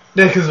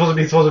 Yeah, because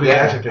it's supposed to be an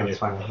action figure. that's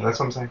fine. That's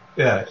what I'm saying.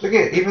 Yeah. Look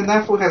at even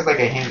that fool has like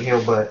a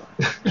handheld butt.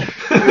 Look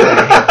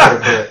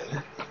at that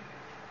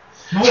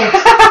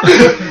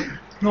handheld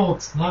No,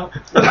 it's not.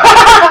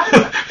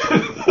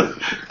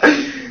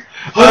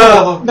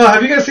 No,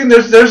 have you guys seen?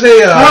 There's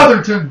a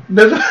Brotherton.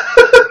 there's a,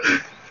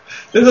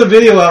 there's a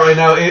video out right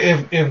now.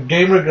 If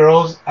gamer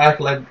girls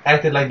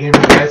acted like gamer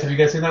guys, have you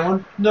guid seen that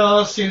one?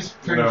 No, it seems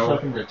pretty No.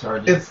 fucking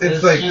retarded.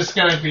 It's like- just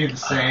gonna be the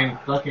same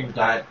fucking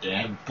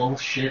goddamn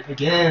bullshit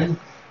again.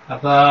 I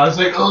was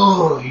like,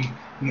 oh,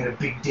 you got a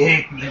big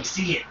dick, let's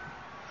see it.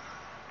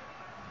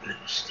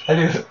 I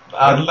need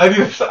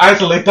to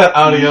isolate that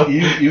audio.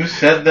 You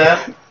said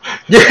that?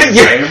 Yeah,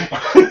 yeah.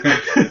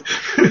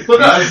 But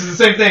no, it's the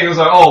same thing. It was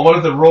like, oh, what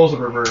if the roles are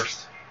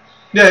reversed?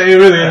 Yeah, it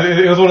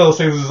really it was one of those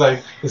things. It's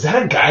like, is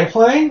that a guy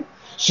playing?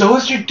 Show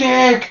us your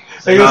dick.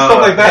 Like, it was No,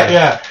 stuff like that.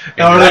 yeah.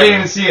 Yeah. Or I like, didn't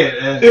even see it.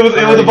 And it was a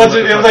bunch of what the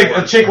it was fuck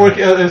like a chick working.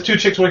 It was two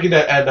chicks working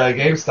at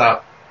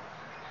GameStop,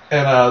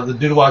 and the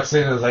dude walks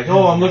in and is like,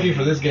 "Oh, I'm looking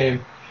for this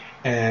game,"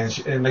 and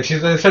like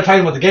they start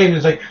talking about the game. And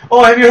it's like,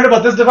 "Oh, have you heard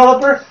about this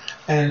developer?"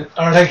 And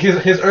or like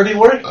his early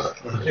work.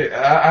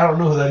 I don't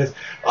know who that is.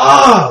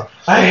 Oh,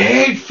 I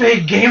hate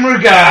fake gamer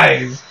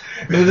guys.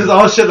 There's just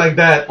all shit like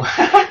that.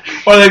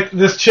 Or like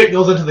this chick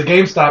goes into the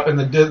GameStop and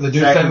the dude Exactly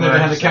standing there what I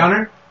behind the said.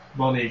 counter.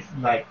 Only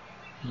like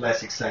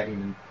less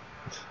exciting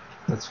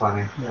That's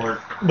funny. and more.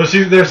 But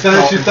she's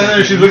standing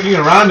there, she's looking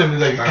around him,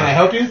 and he's like, "Can I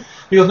help you?"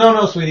 He goes,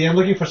 "No, sweetie, I'm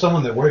looking for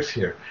someone that works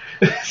here."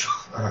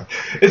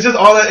 It's just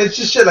all that. It's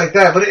just shit like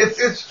that. But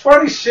it's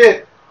funny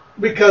shit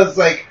because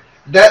like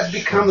that's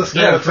become the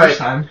Yeah, the stereotype. first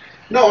time.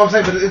 No, I'm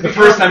saying, but it's The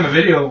become- first time a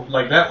video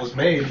like that was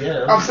made,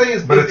 yeah. I'm saying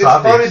it's, But it's it's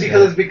obvious, funny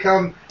because yeah. it's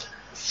become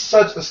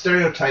such a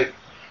stereotype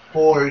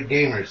for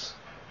gamers.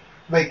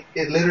 Like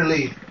it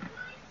literally.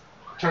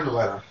 Turn the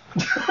light on.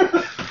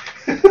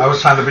 I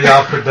was trying to be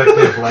all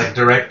productive, like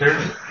director.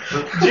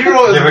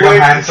 Zero is Giving way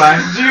a hand sign.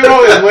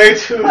 0 is way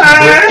too.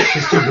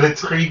 She's too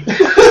blitzkrieg.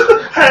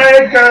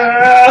 Hey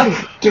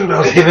girl. Dude, I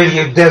was giving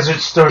you Desert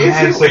Storm Is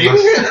hand he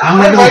signals. waving?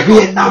 I'm gonna Hi, do Michael.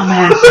 Vietnam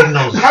hand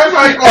signals. Hi,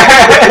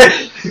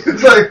 Michael.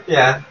 It's like.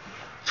 Yeah.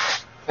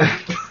 I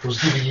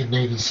was giving you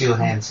Navy SEAL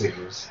hand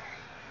signals.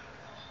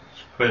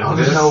 I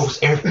only know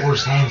Air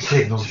Force hand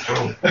signals,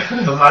 bro.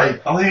 I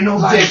only know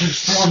Like, Desert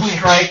Storm switch.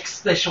 Strike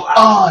Special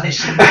Oh,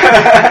 Edition.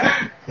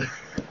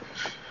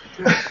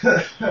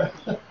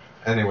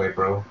 Anyway,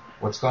 bro,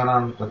 what's going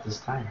on with this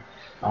time?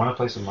 I want to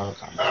play some Mortal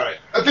Kombat. Alright.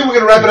 I think we're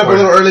going to wrap it up a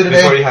little early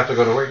Before today. you have to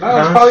go to work. No,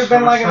 it's probably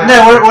been like an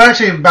No, hour. we're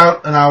actually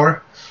about an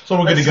hour. So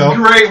we're good to go.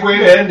 Great way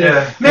to end it.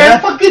 Yeah.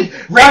 Man, fucking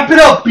wrap it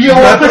up. Yo,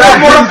 Wrap wrap it it up. up.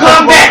 Mortal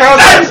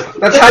Kombat.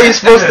 That's how you're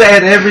supposed to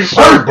end every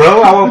show,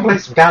 bro. I want to play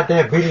some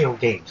goddamn video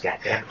games,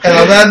 goddamn. And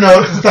on that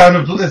note,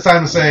 it's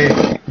time to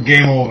say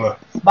game over.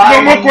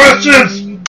 Bye. No more questions!